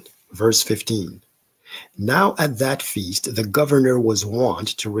 27, verse 15. Now at that feast the governor was wont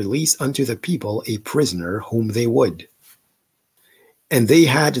to release unto the people a prisoner whom they would. And they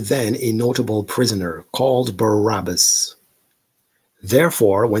had then a notable prisoner called Barabbas.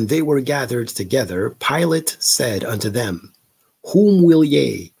 Therefore, when they were gathered together, Pilate said unto them, Whom will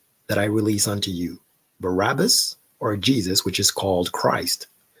ye that I release unto you, Barabbas or Jesus, which is called Christ?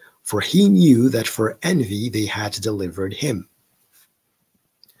 For he knew that for envy they had delivered him.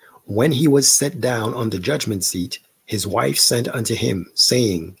 When he was set down on the judgment seat, his wife sent unto him,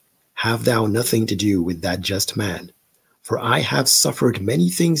 saying, Have thou nothing to do with that just man, for I have suffered many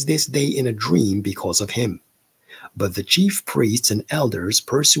things this day in a dream because of him. But the chief priests and elders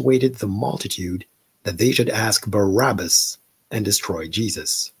persuaded the multitude that they should ask Barabbas and destroy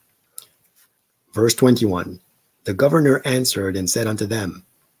Jesus. Verse 21, the governor answered and said unto them,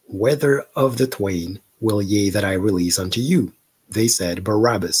 Whether of the twain will ye that I release unto you? They said,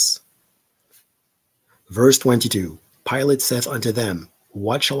 Barabbas. Verse 22, Pilate saith unto them,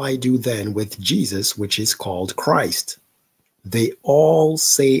 What shall I do then with Jesus, which is called Christ? They all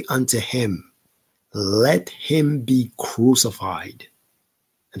say unto him, Let him be crucified.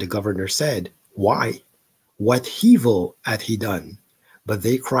 And the governor said, Why? What evil hath he done? But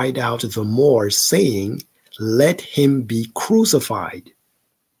they cried out the more, saying, Let him be crucified.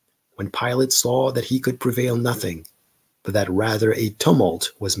 When Pilate saw that he could prevail nothing, but that rather a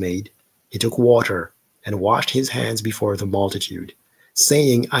tumult was made, he took water and washed his hands before the multitude,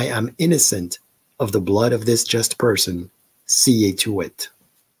 saying, I am innocent of the blood of this just person. See ye to it.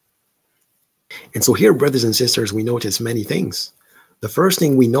 And so here, brothers and sisters, we notice many things. The first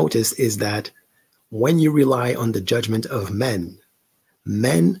thing we notice is that when you rely on the judgment of men,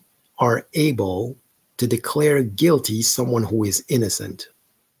 men are able to declare guilty someone who is innocent.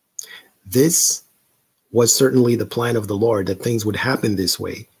 This was certainly the plan of the Lord, that things would happen this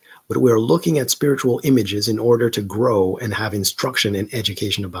way. But we're looking at spiritual images in order to grow and have instruction and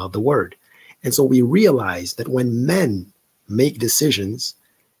education about the word. And so we realize that when men make decisions,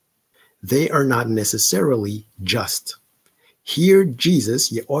 they are not necessarily just. Here,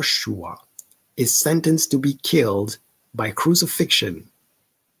 Jesus, Yehoshua, is sentenced to be killed by crucifixion,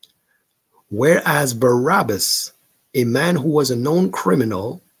 whereas Barabbas, a man who was a known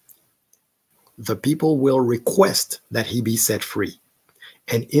criminal, the people will request that he be set free.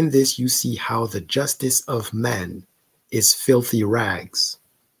 And in this, you see how the justice of man is filthy rags.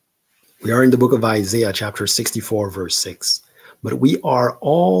 We are in the book of Isaiah, chapter 64, verse 6. But we are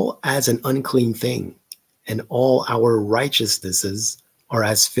all as an unclean thing, and all our righteousnesses are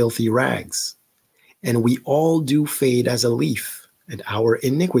as filthy rags. And we all do fade as a leaf, and our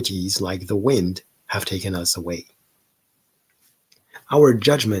iniquities, like the wind, have taken us away. Our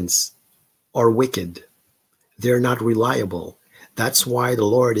judgments are wicked. They're not reliable. That's why the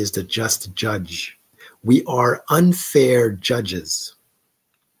Lord is the just judge. We are unfair judges.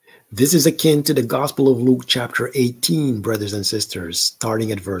 This is akin to the Gospel of Luke chapter 18, brothers and sisters,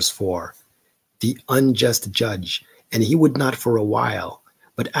 starting at verse 4. The unjust judge, and he would not for a while,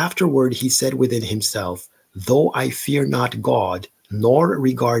 but afterward he said within himself, Though I fear not God, nor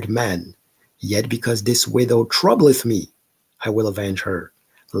regard man, yet because this widow troubleth me, I will avenge her,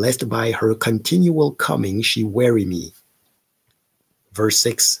 lest by her continual coming she weary me. Verse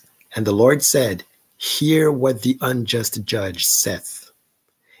 6, and the Lord said, Hear what the unjust judge saith.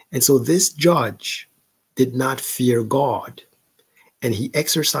 And so this judge did not fear God, and he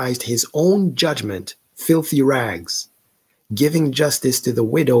exercised his own judgment, filthy rags, giving justice to the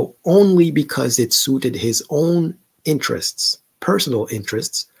widow only because it suited his own interests, personal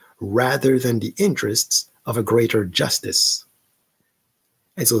interests, rather than the interests of a greater justice.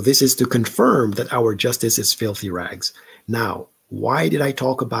 And so this is to confirm that our justice is filthy rags. Now, why did I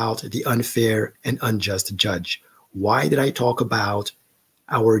talk about the unfair and unjust judge? Why did I talk about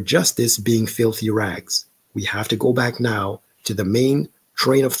our justice being filthy rags? We have to go back now to the main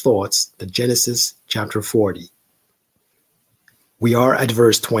train of thoughts, the Genesis chapter 40. We are at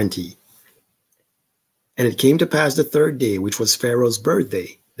verse 20. And it came to pass the third day, which was Pharaoh's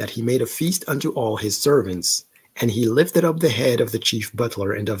birthday, that he made a feast unto all his servants. And he lifted up the head of the chief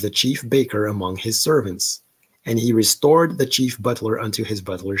butler and of the chief baker among his servants. And he restored the chief butler unto his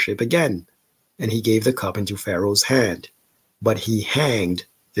butlership again. And he gave the cup into Pharaoh's hand. but he hanged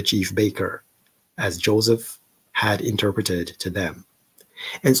the chief baker, as Joseph had interpreted to them.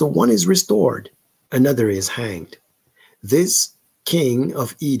 And so one is restored, another is hanged. This king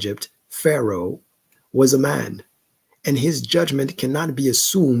of Egypt, Pharaoh, was a man, and his judgment cannot be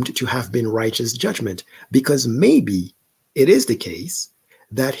assumed to have been righteous judgment, because maybe it is the case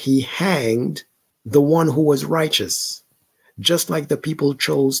that he hanged the one who was righteous, just like the people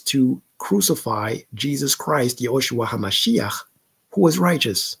chose to crucify Jesus Christ, Yehoshua HaMashiach, who was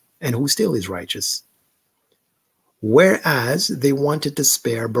righteous and who still is righteous. Whereas they wanted to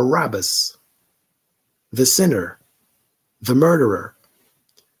spare Barabbas, the sinner, the murderer,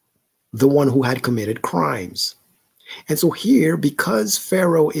 the one who had committed crimes. And so here, because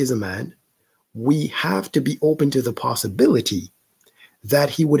Pharaoh is a man, we have to be open to the possibility that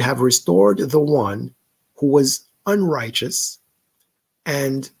he would have restored the one who was unrighteous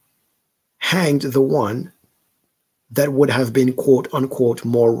and hanged the one that would have been, quote unquote,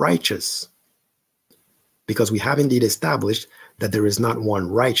 more righteous. Because we have indeed established that there is not one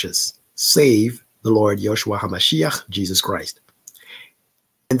righteous, save the Lord Yehoshua HaMashiach, Jesus Christ.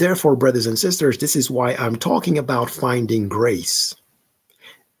 And therefore, brothers and sisters, this is why I'm talking about finding grace.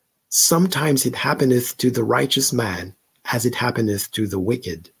 Sometimes it happeneth to the righteous man as it happeneth to the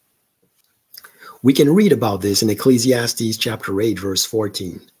wicked. We can read about this in Ecclesiastes chapter 8, verse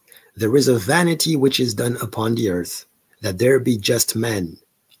 14. There is a vanity which is done upon the earth, that there be just men,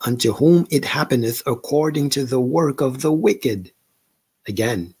 unto whom it happeneth according to the work of the wicked.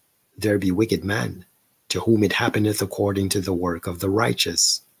 Again, there be wicked men, to whom it happeneth according to the work of the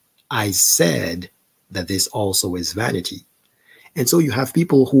righteous. I said that this also is vanity. And so you have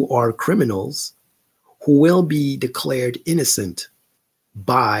people who are criminals who will be declared innocent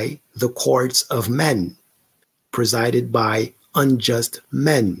by the courts of men, presided by unjust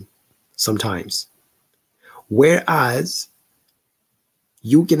men sometimes. Whereas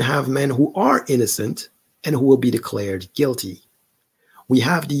you can have men who are innocent and who will be declared guilty. We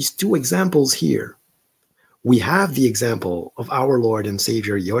have these two examples here. We have the example of our Lord and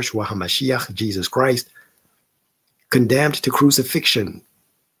Savior, Yehoshua HaMashiach, Jesus Christ, condemned to crucifixion,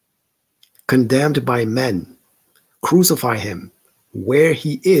 condemned by men. Crucify him, where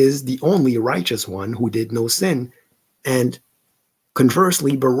he is the only righteous one who did no sin. And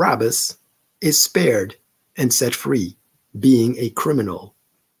conversely, Barabbas is spared and set free, being a criminal,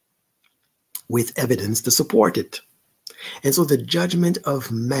 with evidence to support it. And so the judgment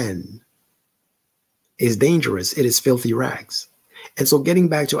of men is dangerous. It is filthy rags. And so getting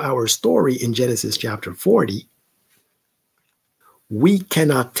back to our story in Genesis chapter 40, we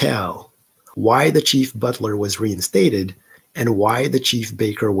cannot tell why the chief butler was reinstated and why the chief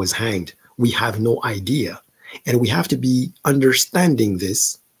baker was hanged. We have no idea. And we have to be understanding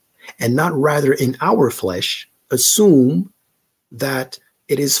this and not rather in our flesh assume that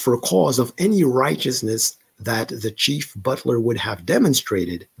it is for cause of any righteousness that the chief butler would have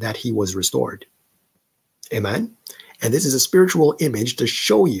demonstrated that he was restored. Amen. And this is a spiritual image to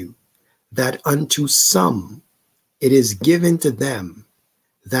show you that unto some it is given to them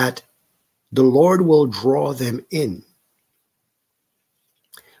that the Lord will draw them in.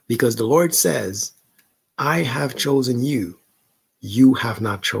 Because the Lord says, I have chosen you, you have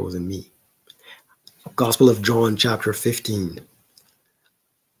not chosen me. Gospel of John chapter 15,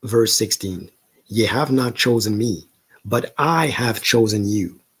 verse 16. Ye have not chosen me, but I have chosen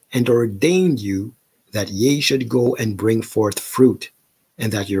you and ordained you that ye should go and bring forth fruit,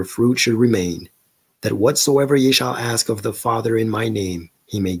 and that your fruit should remain, that whatsoever ye shall ask of the Father in my name,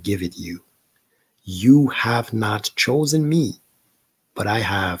 he may give it you. You have not chosen me, but I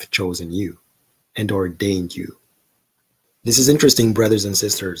have chosen you and ordained you. This is interesting, brothers and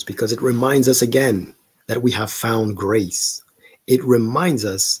sisters, because it reminds us again that we have found grace. It reminds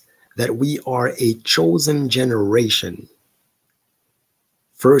us that we are a chosen generation.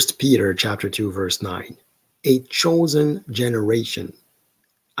 1 Peter chapter 2, verse 9, a chosen generation.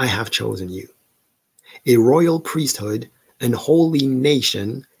 I have chosen you. A royal priesthood, an holy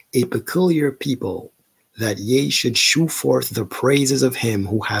nation, a peculiar people, that ye should shew forth the praises of him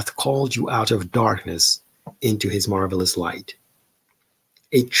who hath called you out of darkness into his marvelous light.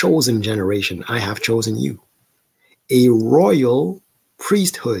 A chosen generation, I have chosen you. A royal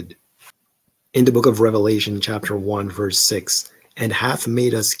priesthood. In the book of Revelation, chapter 1, verse 6, and hath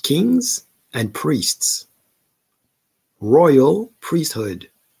made us kings and priests. Royal priesthood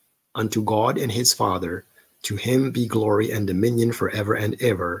unto God and his Father, to him be glory and dominion forever and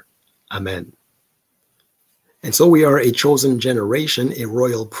ever. Amen. And so we are a chosen generation, a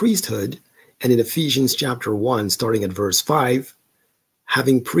royal priesthood, and in Ephesians chapter 1, starting at verse 5,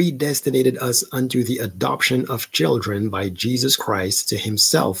 having predestinated us unto the adoption of children by Jesus Christ to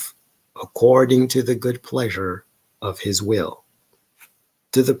himself, according to the good pleasure of his will,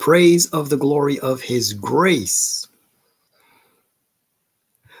 to the praise of the glory of his grace,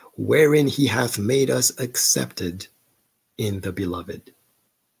 wherein he hath made us accepted in the beloved.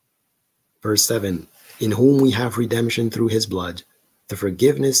 Verse 7, in whom we have redemption through his blood, the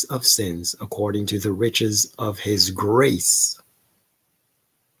forgiveness of sins according to the riches of his grace,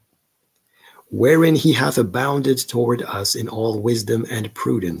 wherein he hath abounded toward us in all wisdom and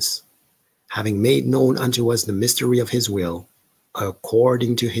prudence, having made known unto us the mystery of his will,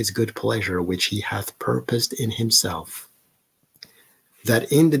 according to his good pleasure which he hath purposed in himself,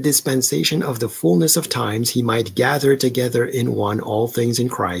 that in the dispensation of the fullness of times he might gather together in one all things in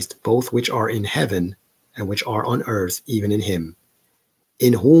Christ, both which are in heaven and which are on earth, even in him,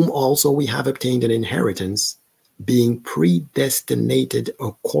 in whom also we have obtained an inheritance, being predestinated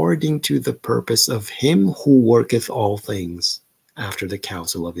according to the purpose of him who worketh all things after the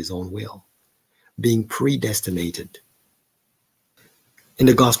counsel of his own will. Being predestinated. In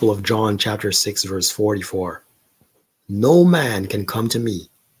the Gospel of John, chapter 6, verse 44, no man can come to me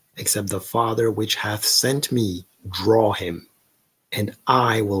except the Father which hath sent me draw him, and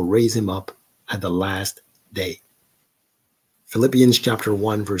I will raise him up at the last day. Philippians chapter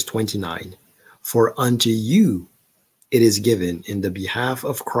 1, verse 29, for unto you it is given in the behalf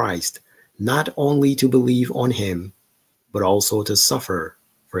of Christ, not only to believe on him, but also to suffer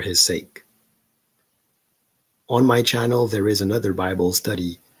for his sake. On my channel, there is another Bible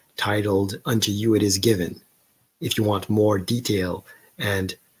study titled, Unto You It Is Given. If you want more detail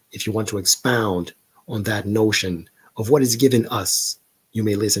and if you want to expound on that notion of what is given us, you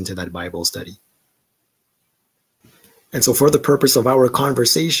may listen to that Bible study. And so for the purpose of our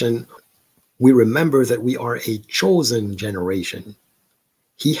conversation, we remember that we are a chosen generation.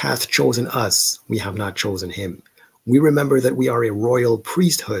 He hath chosen us, we have not chosen him. We remember that we are a royal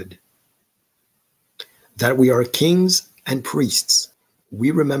priesthood, that we are kings and priests. We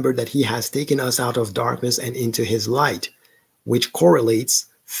remember that he has taken us out of darkness and into his light, which correlates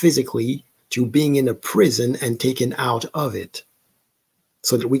physically to being in a prison and taken out of it,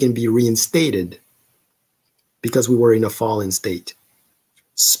 so that we can be reinstated because we were in a fallen state.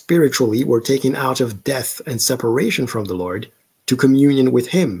 Spiritually, we're taken out of death and separation from the Lord to communion with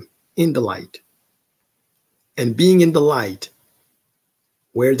him in the light. And being in the light,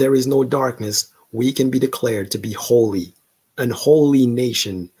 where there is no darkness, we can be declared to be holy, an holy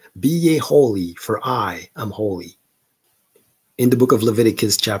nation. Be ye holy, for I am holy. In the book of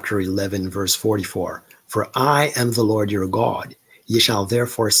Leviticus chapter 11, verse 44, for I am the Lord your God. Ye shall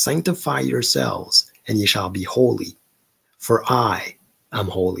therefore sanctify yourselves, and ye shall be holy, for I am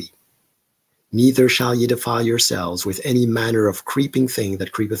holy. Neither shall ye defile yourselves with any manner of creeping thing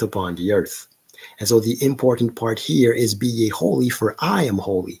that creepeth upon the earth. And so the important part here is be ye holy, for I am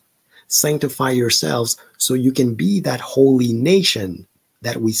holy. Sanctify yourselves so you can be that holy nation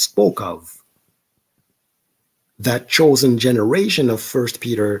that we spoke of. That chosen generation of 1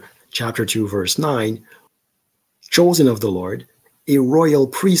 Peter chapter 2, verse 9, chosen of the Lord, a royal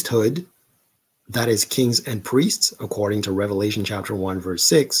priesthood, that is kings and priests, according to Revelation chapter 1, verse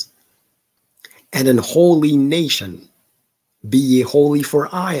 6, and an holy nation. Be ye holy,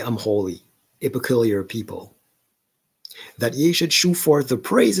 for I am holy, a peculiar people. That ye should shew forth the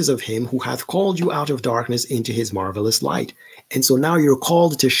praises of him who hath called you out of darkness into his marvelous light. And so now you're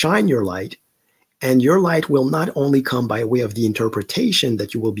called to shine your light, and your light will not only come by way of the interpretation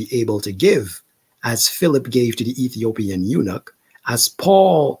that you will be able to give, as Philip gave to the Ethiopian eunuch, as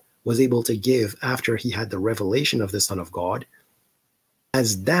Paul was able to give after he had the revelation of the Son of God,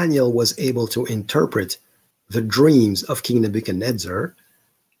 as Daniel was able to interpret the dreams of King Nebuchadnezzar,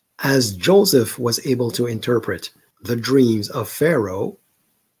 as Joseph was able to interpret the dreams of Pharaoh,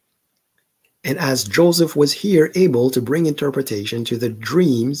 and as Joseph was here able to bring interpretation to the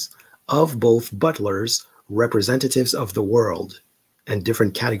dreams of both butlers, representatives of the world, and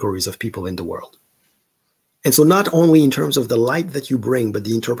different categories of people in the world. And so not only in terms of the light that you bring, but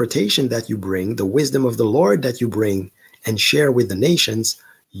the interpretation that you bring, the wisdom of the Lord that you bring and share with the nations,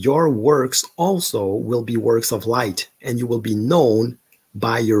 your works also will be works of light, and you will be known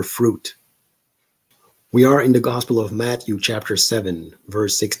by your fruit. We are in the Gospel of Matthew chapter 7,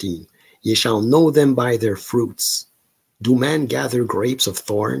 verse 16. Ye shall know them by their fruits. Do man gather grapes of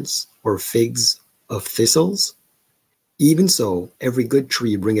thorns, or figs of thistles? Even so, every good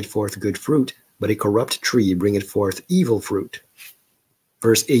tree bringeth forth good fruit, but a corrupt tree bringeth forth evil fruit.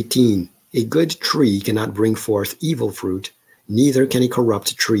 Verse 18, a good tree cannot bring forth evil fruit, neither can a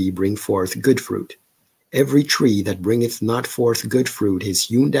corrupt tree bring forth good fruit. Every tree that bringeth not forth good fruit is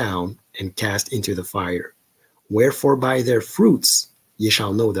hewn down and cast into the fire. Wherefore by their fruits ye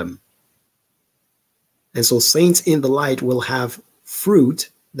shall know them. And so saints in the light will have fruit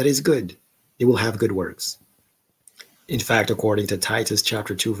that is good. They will have good works. In fact, according to Titus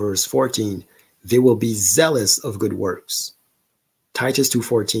chapter 2, verse 14, they will be zealous of good works. Titus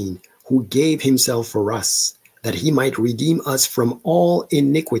 2:14, who gave himself for us, that he might redeem us from all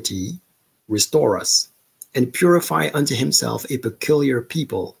iniquity, restore us, and purify unto himself a peculiar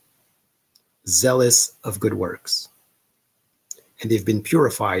people, zealous of good works. And they've been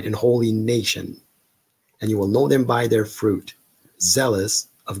purified in holy nation, and you will know them by their fruit, zealous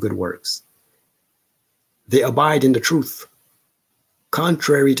of good works. They abide in the truth,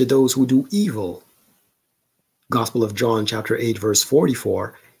 contrary to those who do evil. Gospel of John chapter 8, verse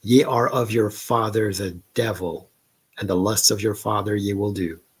 44, ye are of your father the devil, and the lusts of your father ye will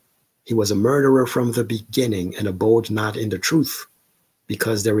do. He was a murderer from the beginning, and abode not in the truth,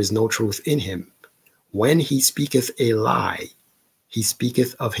 because there is no truth in him. When he speaketh a lie, he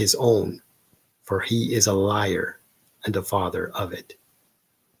speaketh of his own, for he is a liar and the father of it.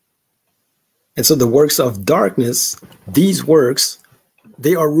 And so the works of darkness, these works,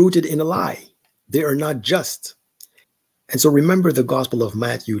 they are rooted in a lie. They are not just. And so remember the Gospel of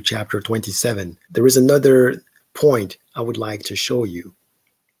Matthew chapter 27. There is another point I would like to show you.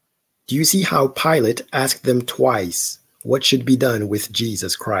 Do you see how Pilate asked them twice what should be done with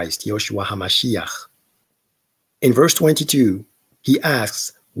Jesus Christ, Yeshua HaMashiach? In verse 22, he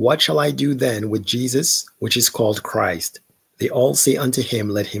asks, what shall I do then with Jesus, which is called Christ? They all say unto him,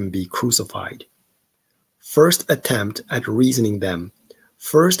 let him be crucified. First attempt at reasoning them.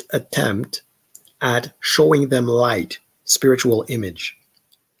 First attempt at showing them light, spiritual image.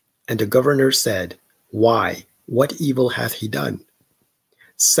 And the governor said, why? What evil hath he done?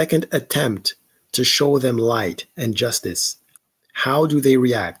 Second attempt to show them light and justice. How do they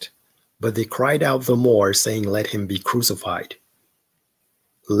react? But they cried out the more, saying, let him be crucified.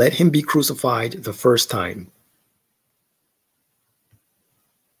 Let him be crucified the first time.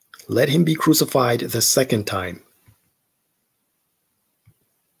 Let him be crucified the second time.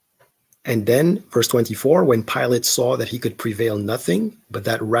 And then, verse 24, when Pilate saw that he could prevail nothing, but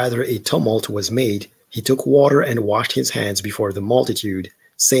that rather a tumult was made, he took water and washed his hands before the multitude,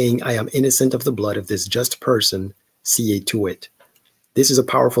 saying, I am innocent of the blood of this just person, see to it. This is a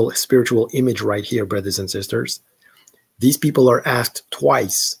powerful spiritual image right here, brothers and sisters. These people are asked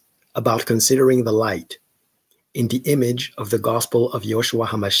twice about considering the light in the image of the gospel of Yeshua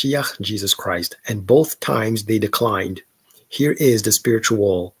HaMashiach, Jesus Christ, and both times they declined. Here is the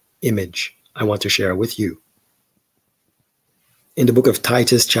spiritual image I want to share with you. In the book of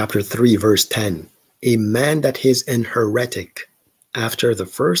Titus chapter 3, verse 10, a man that is an heretic, after the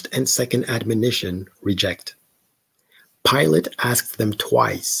first and second admonition, reject. Pilate asked them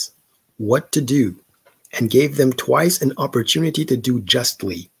twice what to do, and gave them twice an opportunity to do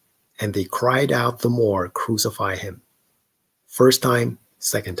justly, and they cried out the more, crucify him. First time,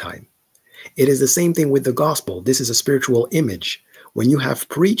 second time. It is the same thing with the gospel. This is a spiritual image. When you have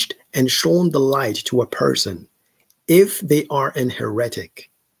preached and shown the light to a person, if they are an heretic,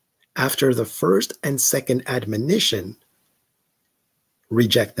 after the first and second admonition,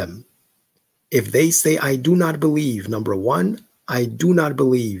 reject them. If they say, I do not believe, number one, I do not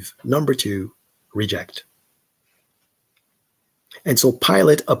believe, number two, reject. And so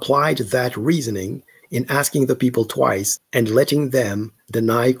Pilate applied that reasoning in asking the people twice and letting them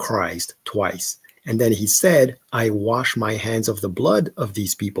deny Christ twice. And then he said, I wash my hands of the blood of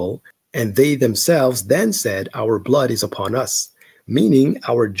these people. And they themselves then said, our blood is upon us, meaning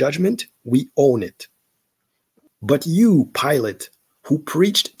our judgment, we own it. But you, Pilate, who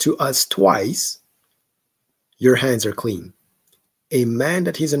preached to us twice, your hands are clean. A man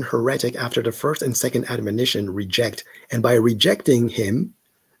that is an heretic after the first and second admonition reject, and by rejecting him,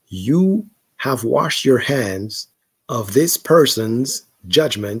 you have washed your hands of this person's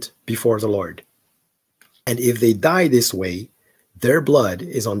judgment before the Lord. And if they die this way, their blood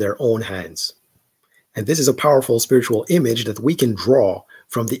is on their own hands. And this is a powerful spiritual image that we can draw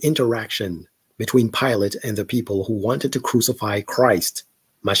from the interaction between Pilate and the people who wanted to crucify Christ,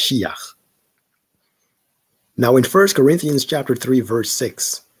 Mashiach. Now in 1 Corinthians chapter 3, verse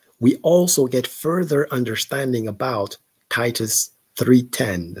 6, we also get further understanding about Titus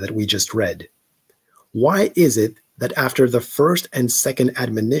 3:10 that we just read. Why is it that after the first and second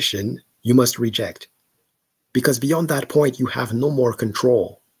admonition, you must reject? Because beyond that point, you have no more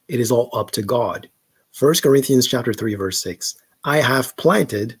control. It is all up to God. 1 Corinthians chapter 3, verse 6, I have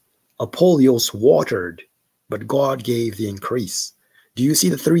planted, Apollos watered, but God gave the increase. Do you see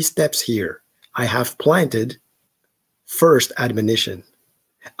the three steps here? I have planted, first admonition.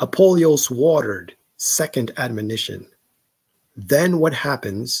 Apollos watered, second admonition. Then what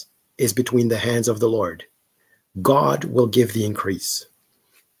happens is between the hands of the Lord. God will give the increase.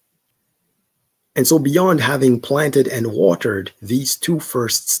 And so beyond having planted and watered these two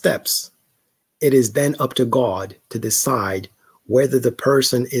first steps, it is then up to God to decide whether the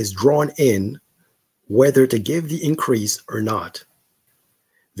person is drawn in, whether to give the increase or not.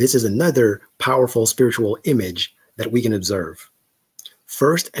 This is another powerful spiritual image that we can observe.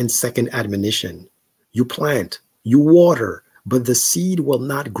 First and second admonition. You plant, you water, but the seed will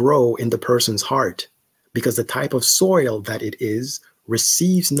not grow in the person's heart because the type of soil that it is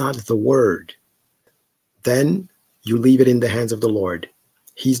receives not the word. Then you leave it in the hands of the Lord.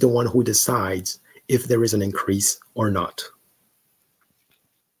 He's the one who decides if there is an increase or not.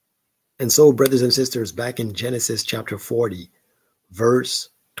 And so, brothers and sisters, back in Genesis chapter 40, verse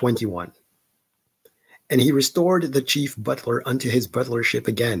 21. And he restored the chief butler unto his butlership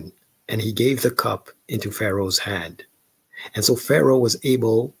again, and he gave the cup into Pharaoh's hand. And so Pharaoh was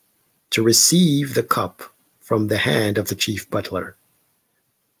able to receive the cup from the hand of the chief butler.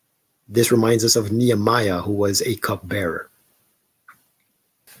 This reminds us of Nehemiah, who was a cupbearer.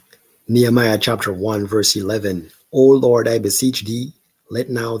 Nehemiah chapter 1, verse 11. O Lord, I beseech thee, let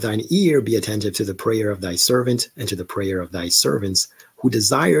now thine ear be attentive to the prayer of thy servant and to the prayer of thy servants, who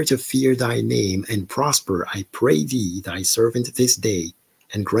desire to fear thy name and prosper, I pray thee, thy servant this day,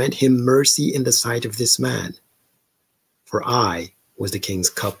 and grant him mercy in the sight of this man. For I was the king's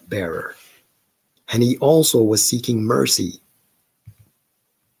cupbearer. And he also was seeking mercy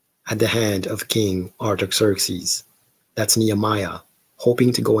at the hand of King Artaxerxes. That's Nehemiah,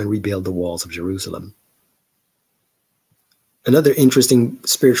 hoping to go and rebuild the walls of Jerusalem. Another interesting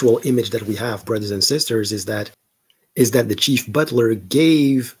spiritual image that we have, brothers and sisters, is that the chief butler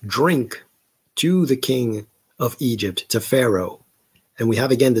gave drink to the king of Egypt, to Pharaoh. And we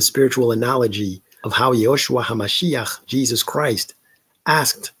have again the spiritual analogy of how Yehoshua HaMashiach, Jesus Christ,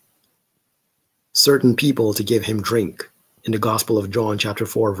 asked certain people to give him drink. In the Gospel of John, chapter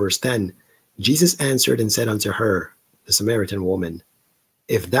 4, verse 10, Jesus answered and said unto her, the Samaritan woman,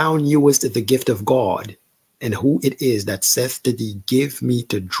 if thou knewest the gift of God, and who it is that saith to thee, give me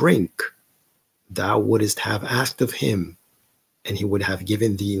to drink, thou wouldest have asked of him, and he would have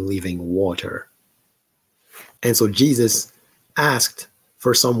given thee living water. And so Jesus asked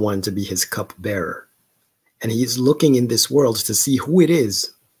for someone to be his cupbearer. And he is looking in this world to see who it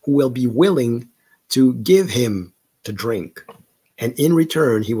is who will be willing to give him to drink. And in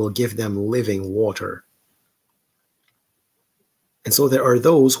return, he will give them living water. And so there are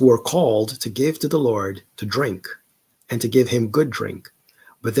those who are called to give to the Lord to drink and to give him good drink.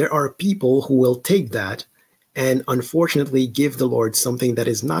 But there are people who will take that and unfortunately give the Lord something that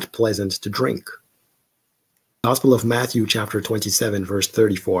is not pleasant to drink. Gospel of Matthew chapter 27, verse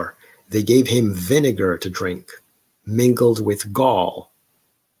 34. They gave him vinegar to drink, mingled with gall.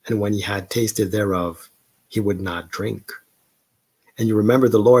 And when he had tasted thereof, he would not drink. And you remember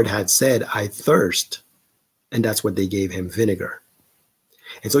the Lord had said, I thirst. And that's what they gave him, vinegar.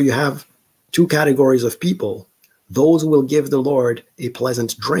 And so you have two categories of people. Those who will give the Lord a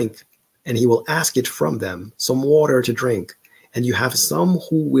pleasant drink, and he will ask it from them, some water to drink. And you have some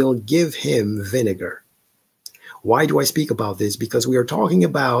who will give him vinegar. Why do I speak about this? Because we are talking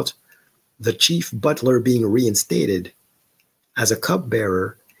about the chief butler being reinstated as a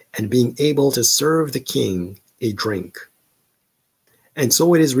cupbearer and being able to serve the king a drink. And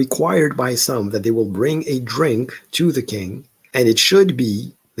so it is required by some that they will bring a drink to the king, and it should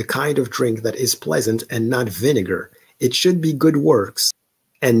be the kind of drink that is pleasant and not vinegar. It should be good works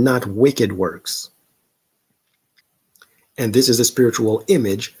and not wicked works. And this is a spiritual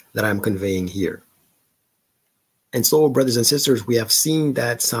image that I'm conveying here. And so, brothers and sisters, we have seen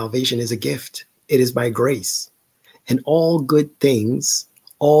that salvation is a gift. It is by grace. And all good things,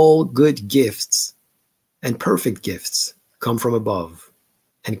 all good gifts, and perfect gifts come from above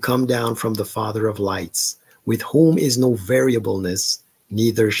and come down from the Father of lights, with whom is no variableness,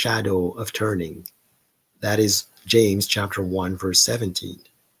 neither shadow of turning. That is James chapter 1, verse 17.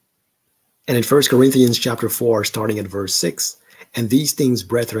 And in 1 Corinthians chapter 4, starting at verse 6, and these things,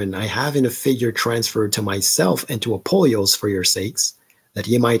 brethren, I have in a figure transferred to myself and to Apollos for your sakes, that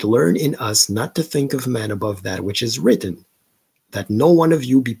ye might learn in us not to think of man above that which is written, that no one of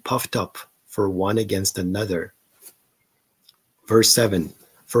you be puffed up for one against another. Verse 7,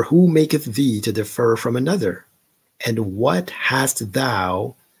 for who maketh thee to differ from another? And what hast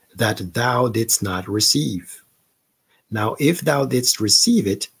thou that thou didst not receive? Now if thou didst receive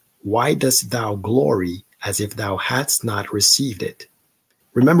it, why dost thou glory as if thou hadst not received it?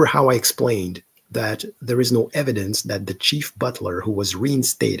 Remember how I explained that there is no evidence that the chief butler who was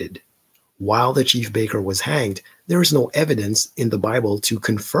reinstated while the chief baker was hanged, there is no evidence in the Bible to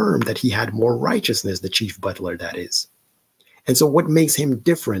confirm that he had more righteousness, the chief butler, that is. And so what makes him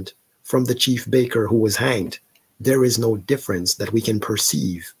different from the chief baker who was hanged? There is no difference that we can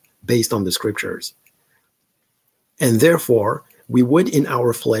perceive based on the scriptures. And therefore, we would in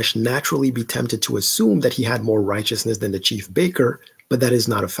our flesh naturally be tempted to assume that he had more righteousness than the chief baker, but that is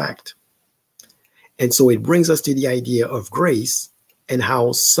not a fact. And so it brings us to the idea of grace and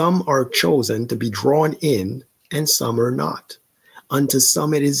how some are chosen to be drawn in and some are not. Unto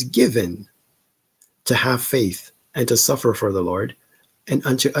some it is given to have faith and to suffer for the Lord, and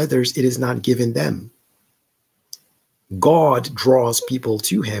unto others it is not given them. God draws people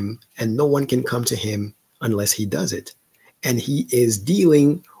to him, and no one can come to him unless he does it. And he is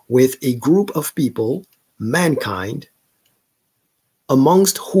dealing with a group of people, mankind,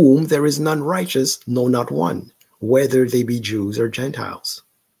 amongst whom there is none righteous, no, not one, whether they be Jews or Gentiles,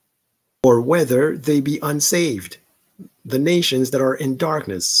 or whether they be unsaved, the nations that are in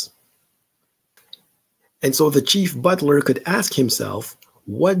darkness. And so the chief butler could ask himself,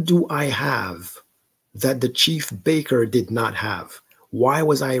 what do I have that the chief baker did not have? Why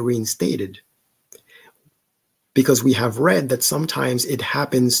was I reinstated? Because we have read that sometimes it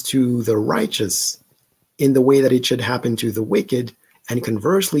happens to the righteous in the way that it should happen to the wicked, and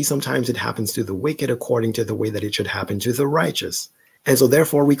conversely, sometimes it happens to the wicked according to the way that it should happen to the righteous. And so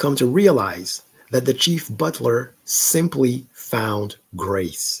therefore we come to realize that the chief butler simply found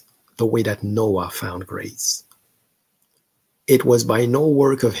grace, the way that Noah found grace. It was by no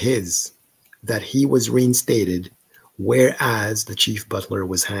work of his that he was reinstated, whereas the chief butler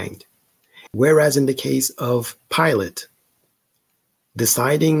was hanged. Whereas in the case of Pilate,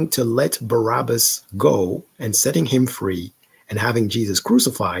 deciding to let Barabbas go and setting him free and having Jesus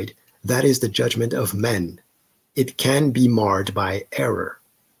crucified, that is the judgment of men. It can be marred by error,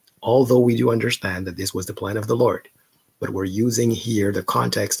 although we do understand that this was the plan of the Lord. But we're using here the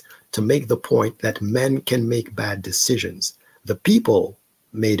context to make the point that men can make bad decisions. The people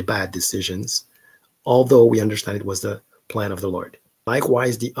made bad decisions, although we understand it was the plan of the Lord.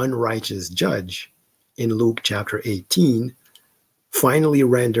 Likewise, the unrighteous judge in Luke chapter 18 finally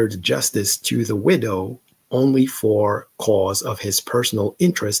rendered justice to the widow only for cause of his personal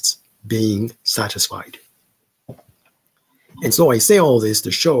interests being satisfied. And so I say all this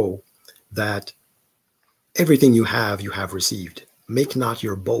to show that everything you have received. Make not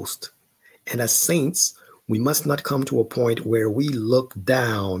your boast. And as saints, we must not come to a point where we look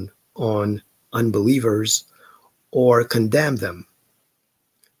down on unbelievers or condemn them.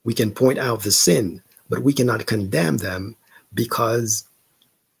 We can point out the sin, but we cannot condemn them because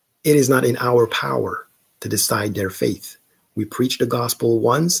it is not in our power to decide their faith. We preach the gospel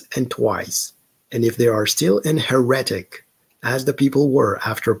once and twice. And if they are still an heretic, as the people were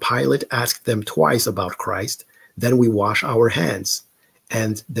after Pilate asked them twice about Christ, then we wash our hands,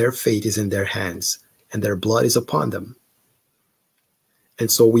 and their fate is in their hands, and their blood is upon them.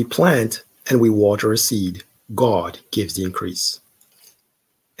 And so we plant and we water a seed. God gives the increase.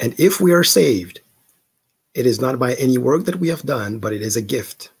 And if we are saved, it is not by any work that we have done, but it is a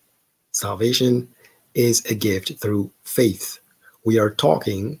gift. Salvation is a gift through faith. We are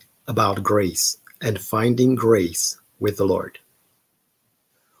talking about grace and finding grace with the Lord.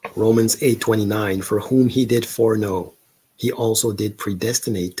 Romans 8:29, for whom he did foreknow, he also did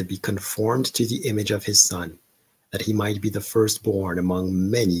predestinate to be conformed to the image of his Son, that he might be the firstborn among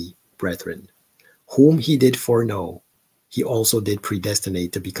many brethren. Whom he did foreknow, he also did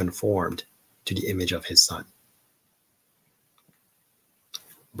predestinate to be conformed to the image of his Son.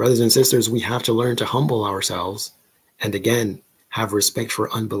 Brothers and sisters, we have to learn to humble ourselves and again, have respect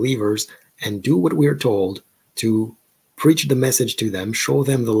for unbelievers and do what we're told to preach the message to them, show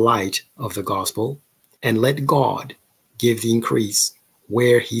them the light of the gospel, and let God give the increase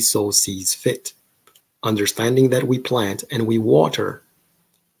where he so sees fit. Understanding that we plant and we water,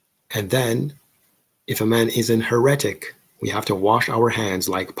 and then if a man is an heretic, we have to wash our hands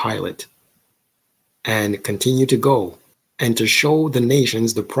like Pilate and continue to go and to show the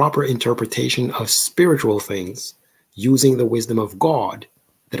nations the proper interpretation of spiritual things using the wisdom of God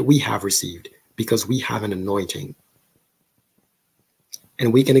that we have received because we have an anointing.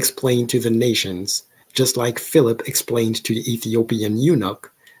 And we can explain to the nations, just like Philip explained to the Ethiopian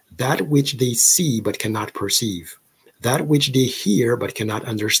eunuch, that which they see but cannot perceive, that which they hear but cannot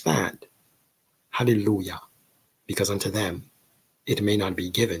understand. Hallelujah. Because unto them it may not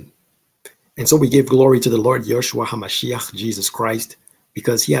be given. And so we give glory to the Lord Yeshua HaMashiach, Jesus Christ,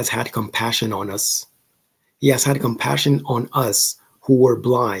 because he has had compassion on us. He has had compassion on us who were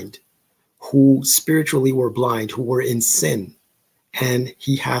blind, who spiritually were blind, who were in sin. And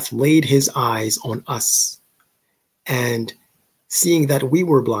he hath laid his eyes on us. And seeing that we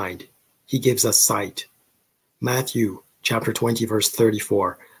were blind, he gives us sight. Matthew chapter 20, verse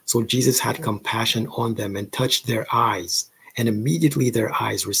 34. So Jesus had compassion on them and touched their eyes, and immediately their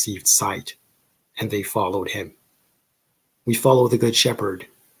eyes received sight, and they followed him. We follow the Good Shepherd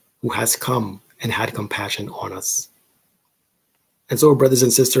who has come and had compassion on us. And so, brothers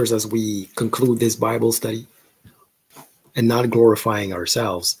and sisters, as we conclude this Bible study, and not glorifying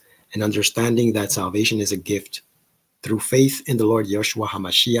ourselves, and understanding that salvation is a gift through faith in the Lord Yeshua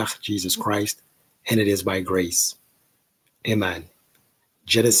HaMashiach, Jesus Christ, and it is by grace. Amen.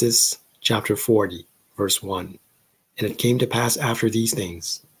 Genesis chapter 40, verse 1. And it came to pass after these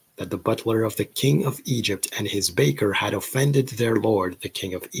things, that the butler of the king of Egypt and his baker had offended their lord, the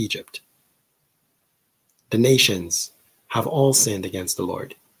king of Egypt. The nations have all sinned against the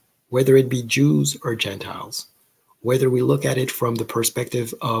Lord, whether it be Jews or Gentiles, whether we look at it from the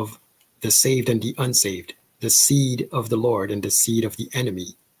perspective of the saved and the unsaved, the seed of the Lord and the seed of the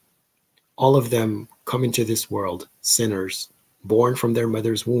enemy. All of them come into this world sinners, born from their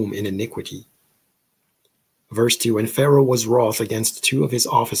mother's womb in iniquity. Verse 2, and Pharaoh was wroth against two of his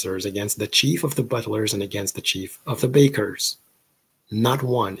officers, against the chief of the butlers and against the chief of the bakers. Not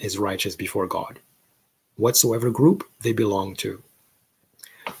one is righteous before God, whatsoever group they belong to.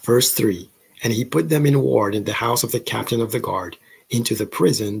 Verse 3, and he put them in ward in the house of the captain of the guard, into the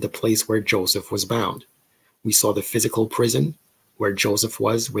prison, the place where Joseph was bound. We saw the physical prison where Joseph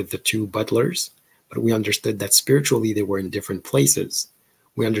was with the two butlers, but we understood that spiritually they were in different places.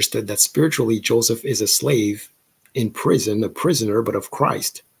 We understood that spiritually Joseph is a slave in prison, a prisoner, but of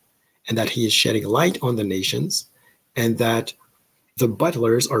Christ, and that he is shedding light on the nations, and that the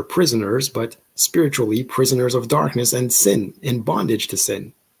butlers are prisoners, but spiritually prisoners of darkness and sin, in bondage to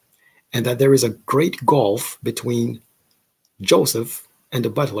sin, and that there is a great gulf between Joseph and the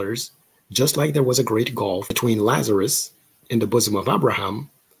butlers, just like there was a great gulf between Lazarus in the bosom of Abraham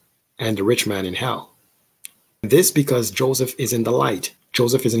and the rich man in hell. This because Joseph is in the light.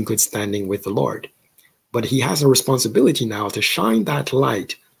 Joseph is in good standing with the Lord. But he has a responsibility now to shine that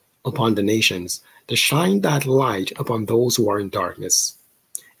light upon the nations, to shine that light upon those who are in darkness,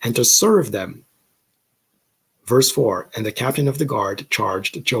 and to serve them. Verse 4, and the captain of the guard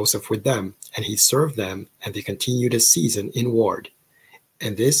charged Joseph with them, and he served them, and they continued a season in ward.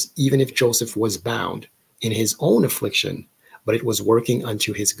 And this, even if Joseph was bound in his own affliction, but it was working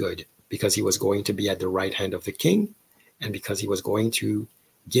unto his good, because he was going to be at the right hand of the king, and because he was going to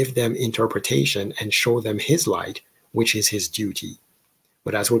give them interpretation and show them his light, which is his duty.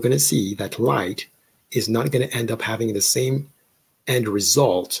 But as we're going to see, that light is not going to end up having the same end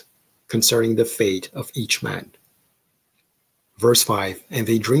result concerning the fate of each man. Verse 5, and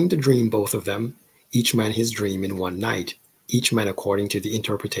they dreamed a dream, both of them, each man his dream in one night, each man according to the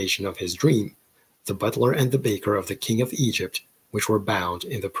interpretation of his dream, the butler and the baker of the king of Egypt, which were bound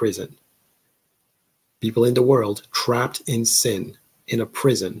in the prison. People in the world trapped in sin, in a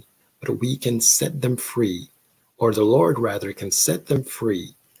prison, but we can set them free, or the Lord rather can set them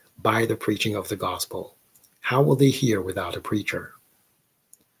free by the preaching of the gospel. How will they hear without a preacher?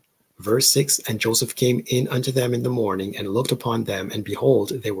 Verse 6, and Joseph came in unto them in the morning and looked upon them, and behold,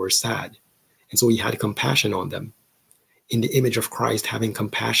 they were sad. And so he had compassion on them, in the image of Christ having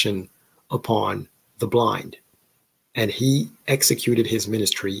compassion upon the blind. And he executed his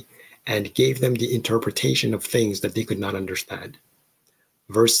ministry and gave them the interpretation of things that they could not understand.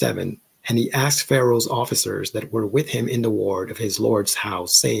 Verse 7, and he asked Pharaoh's officers that were with him in the ward of his Lord's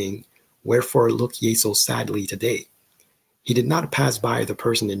house, saying, wherefore look ye so sadly today? He did not pass by the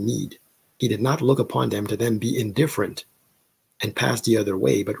person in need. He did not look upon them to then be indifferent and pass the other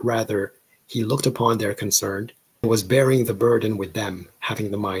way, but rather he looked upon their concern and was bearing the burden with them,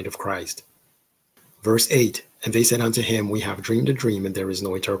 having the mind of Christ. Verse 8, and they said unto him, we have dreamed a dream, and there is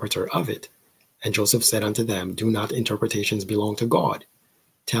no interpreter of it. And Joseph said unto them, do not interpretations belong to God?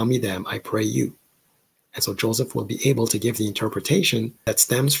 Tell me them, I pray you. And so Joseph will be able to give the interpretation that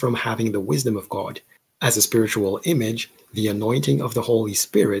stems from having the wisdom of God as a spiritual image, the anointing of the Holy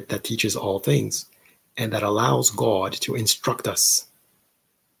Spirit that teaches all things, and that allows God to instruct us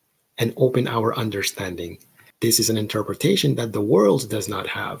and open our understanding. This is an interpretation that the world does not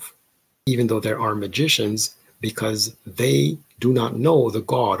have, even though there are magicians, because they do not know the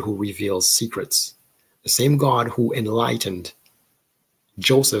God who reveals secrets. The same God who enlightened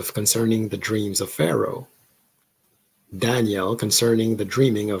Joseph concerning the dreams of Pharaoh, Daniel concerning the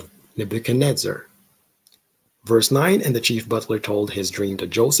dreaming of Nebuchadnezzar. Verse 9, and the chief butler told his dream to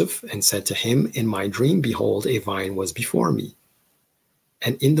Joseph, and said to him, in my dream, behold, a vine was before me.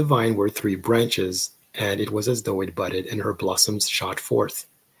 And in the vine were 3 branches, and it was as though it budded, and her blossoms shot forth.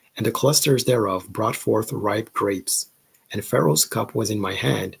 And the clusters thereof brought forth ripe grapes. And Pharaoh's cup was in my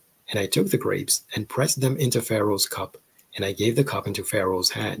hand, and I took the grapes, and pressed them into Pharaoh's cup, and I gave the cup into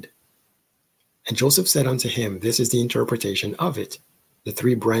Pharaoh's hand. And Joseph said unto him, This is the interpretation of it. The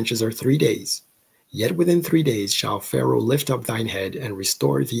 3 branches are 3 days. Yet within 3 days shall Pharaoh lift up thine head, and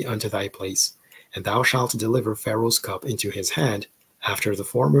restore thee unto thy place, and thou shalt deliver Pharaoh's cup into his hand, after the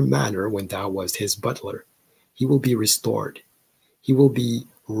former manner when thou wast his butler. He will be restored. He will be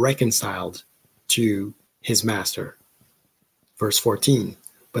reconciled to his master. Verse 14,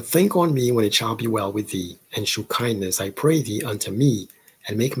 But think on me when it shall be well with thee, and shew kindness, I pray thee, unto me,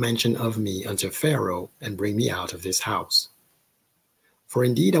 and make mention of me unto Pharaoh, and bring me out of this house. For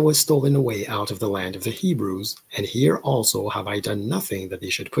indeed I was stolen away out of the land of the Hebrews, and here also have I done nothing that they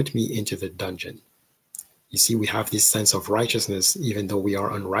should put me into the dungeon. You see, we have this sense of righteousness, even though we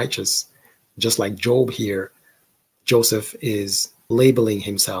are unrighteous. Just like Job here, Joseph is labeling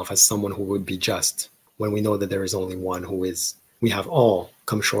himself as someone who would be just, when we know that there is only one who is. We have all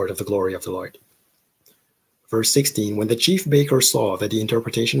come short of the glory of the Lord. Verse 16, When the chief baker saw that the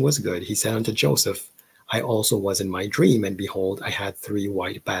interpretation was good, he said unto Joseph, I also was in my dream, and behold, I had 3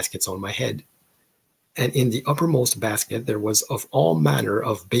 white baskets on my head. And in the uppermost basket there was of all manner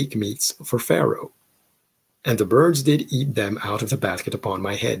of baked meats for Pharaoh. And the birds did eat them out of the basket upon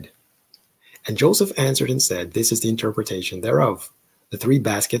my head. And Joseph answered and said, This is the interpretation thereof. The 3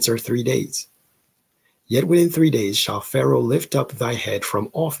 baskets are 3 days. Yet within 3 days shall Pharaoh lift up thy head from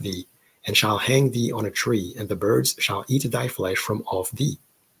off thee, and shall hang thee on a tree, and the birds shall eat thy flesh from off thee.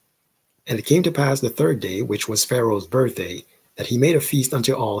 And it came to pass the 3rd day, which was Pharaoh's birthday, that he made a feast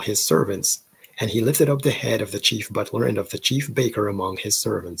unto all his servants, and he lifted up the head of the chief butler and of the chief baker among his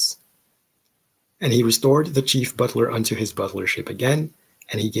servants. And he restored the chief butler unto his butlership again,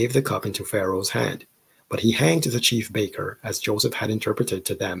 and he gave the cup into Pharaoh's hand. But he hanged the chief baker, as Joseph had interpreted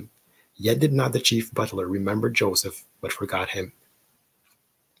to them. Yet did not the chief butler remember Joseph, but forgot him.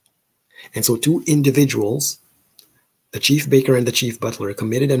 And so 2 individuals, the chief baker and the chief butler,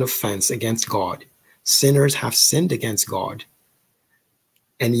 committed an offense against God. Sinners have sinned against God.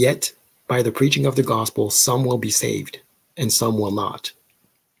 And yet, by the preaching of the gospel, some will be saved, and some will not.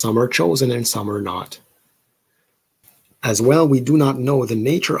 Some are chosen and some are not. As well, we do not know the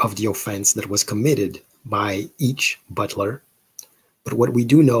nature of the offense that was committed by each butler, but what we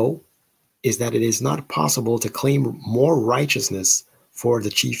do know is that it is not possible to claim more righteousness for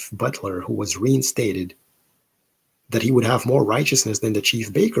the chief butler who was reinstated, that he would have more righteousness than the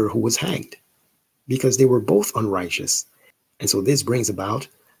chief baker who was hanged, because they were both unrighteous. And so this brings about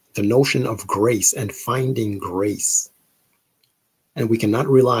the notion of grace and finding grace. And we cannot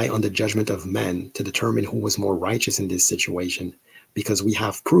rely on the judgment of men to determine who was more righteous in this situation, because we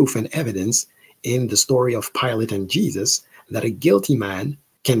have proof and evidence in the story of Pilate and Jesus that a guilty man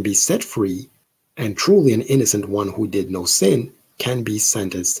can be set free, and truly an innocent one who did no sin can be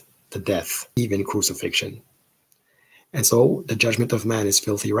sentenced to death, even crucifixion. And so the judgment of man is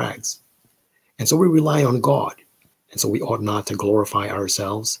filthy rags. And so we rely on God. And so we ought not to glorify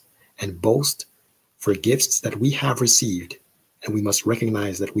ourselves and boast for gifts that we have received. And we must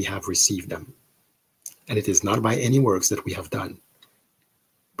recognize that we have received them. And it is not by any works that we have done.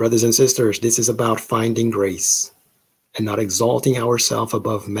 Brothers and sisters, this is about finding grace and not exalting ourselves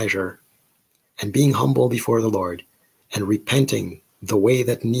above measure, and being humble before the Lord and repenting the way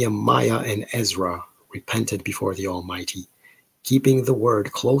that Nehemiah and Ezra repented before the Almighty, keeping the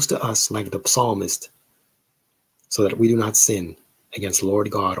word close to us like the psalmist, so that we do not sin against Lord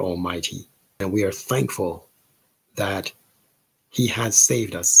God Almighty. And we are thankful that He has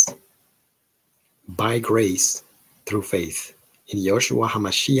saved us by grace through faith in Yeshua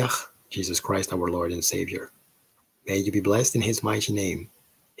HaMashiach, Jesus Christ, our Lord and Savior. May you be blessed in His mighty name,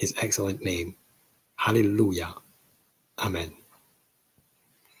 His excellent name. Hallelujah. Amen.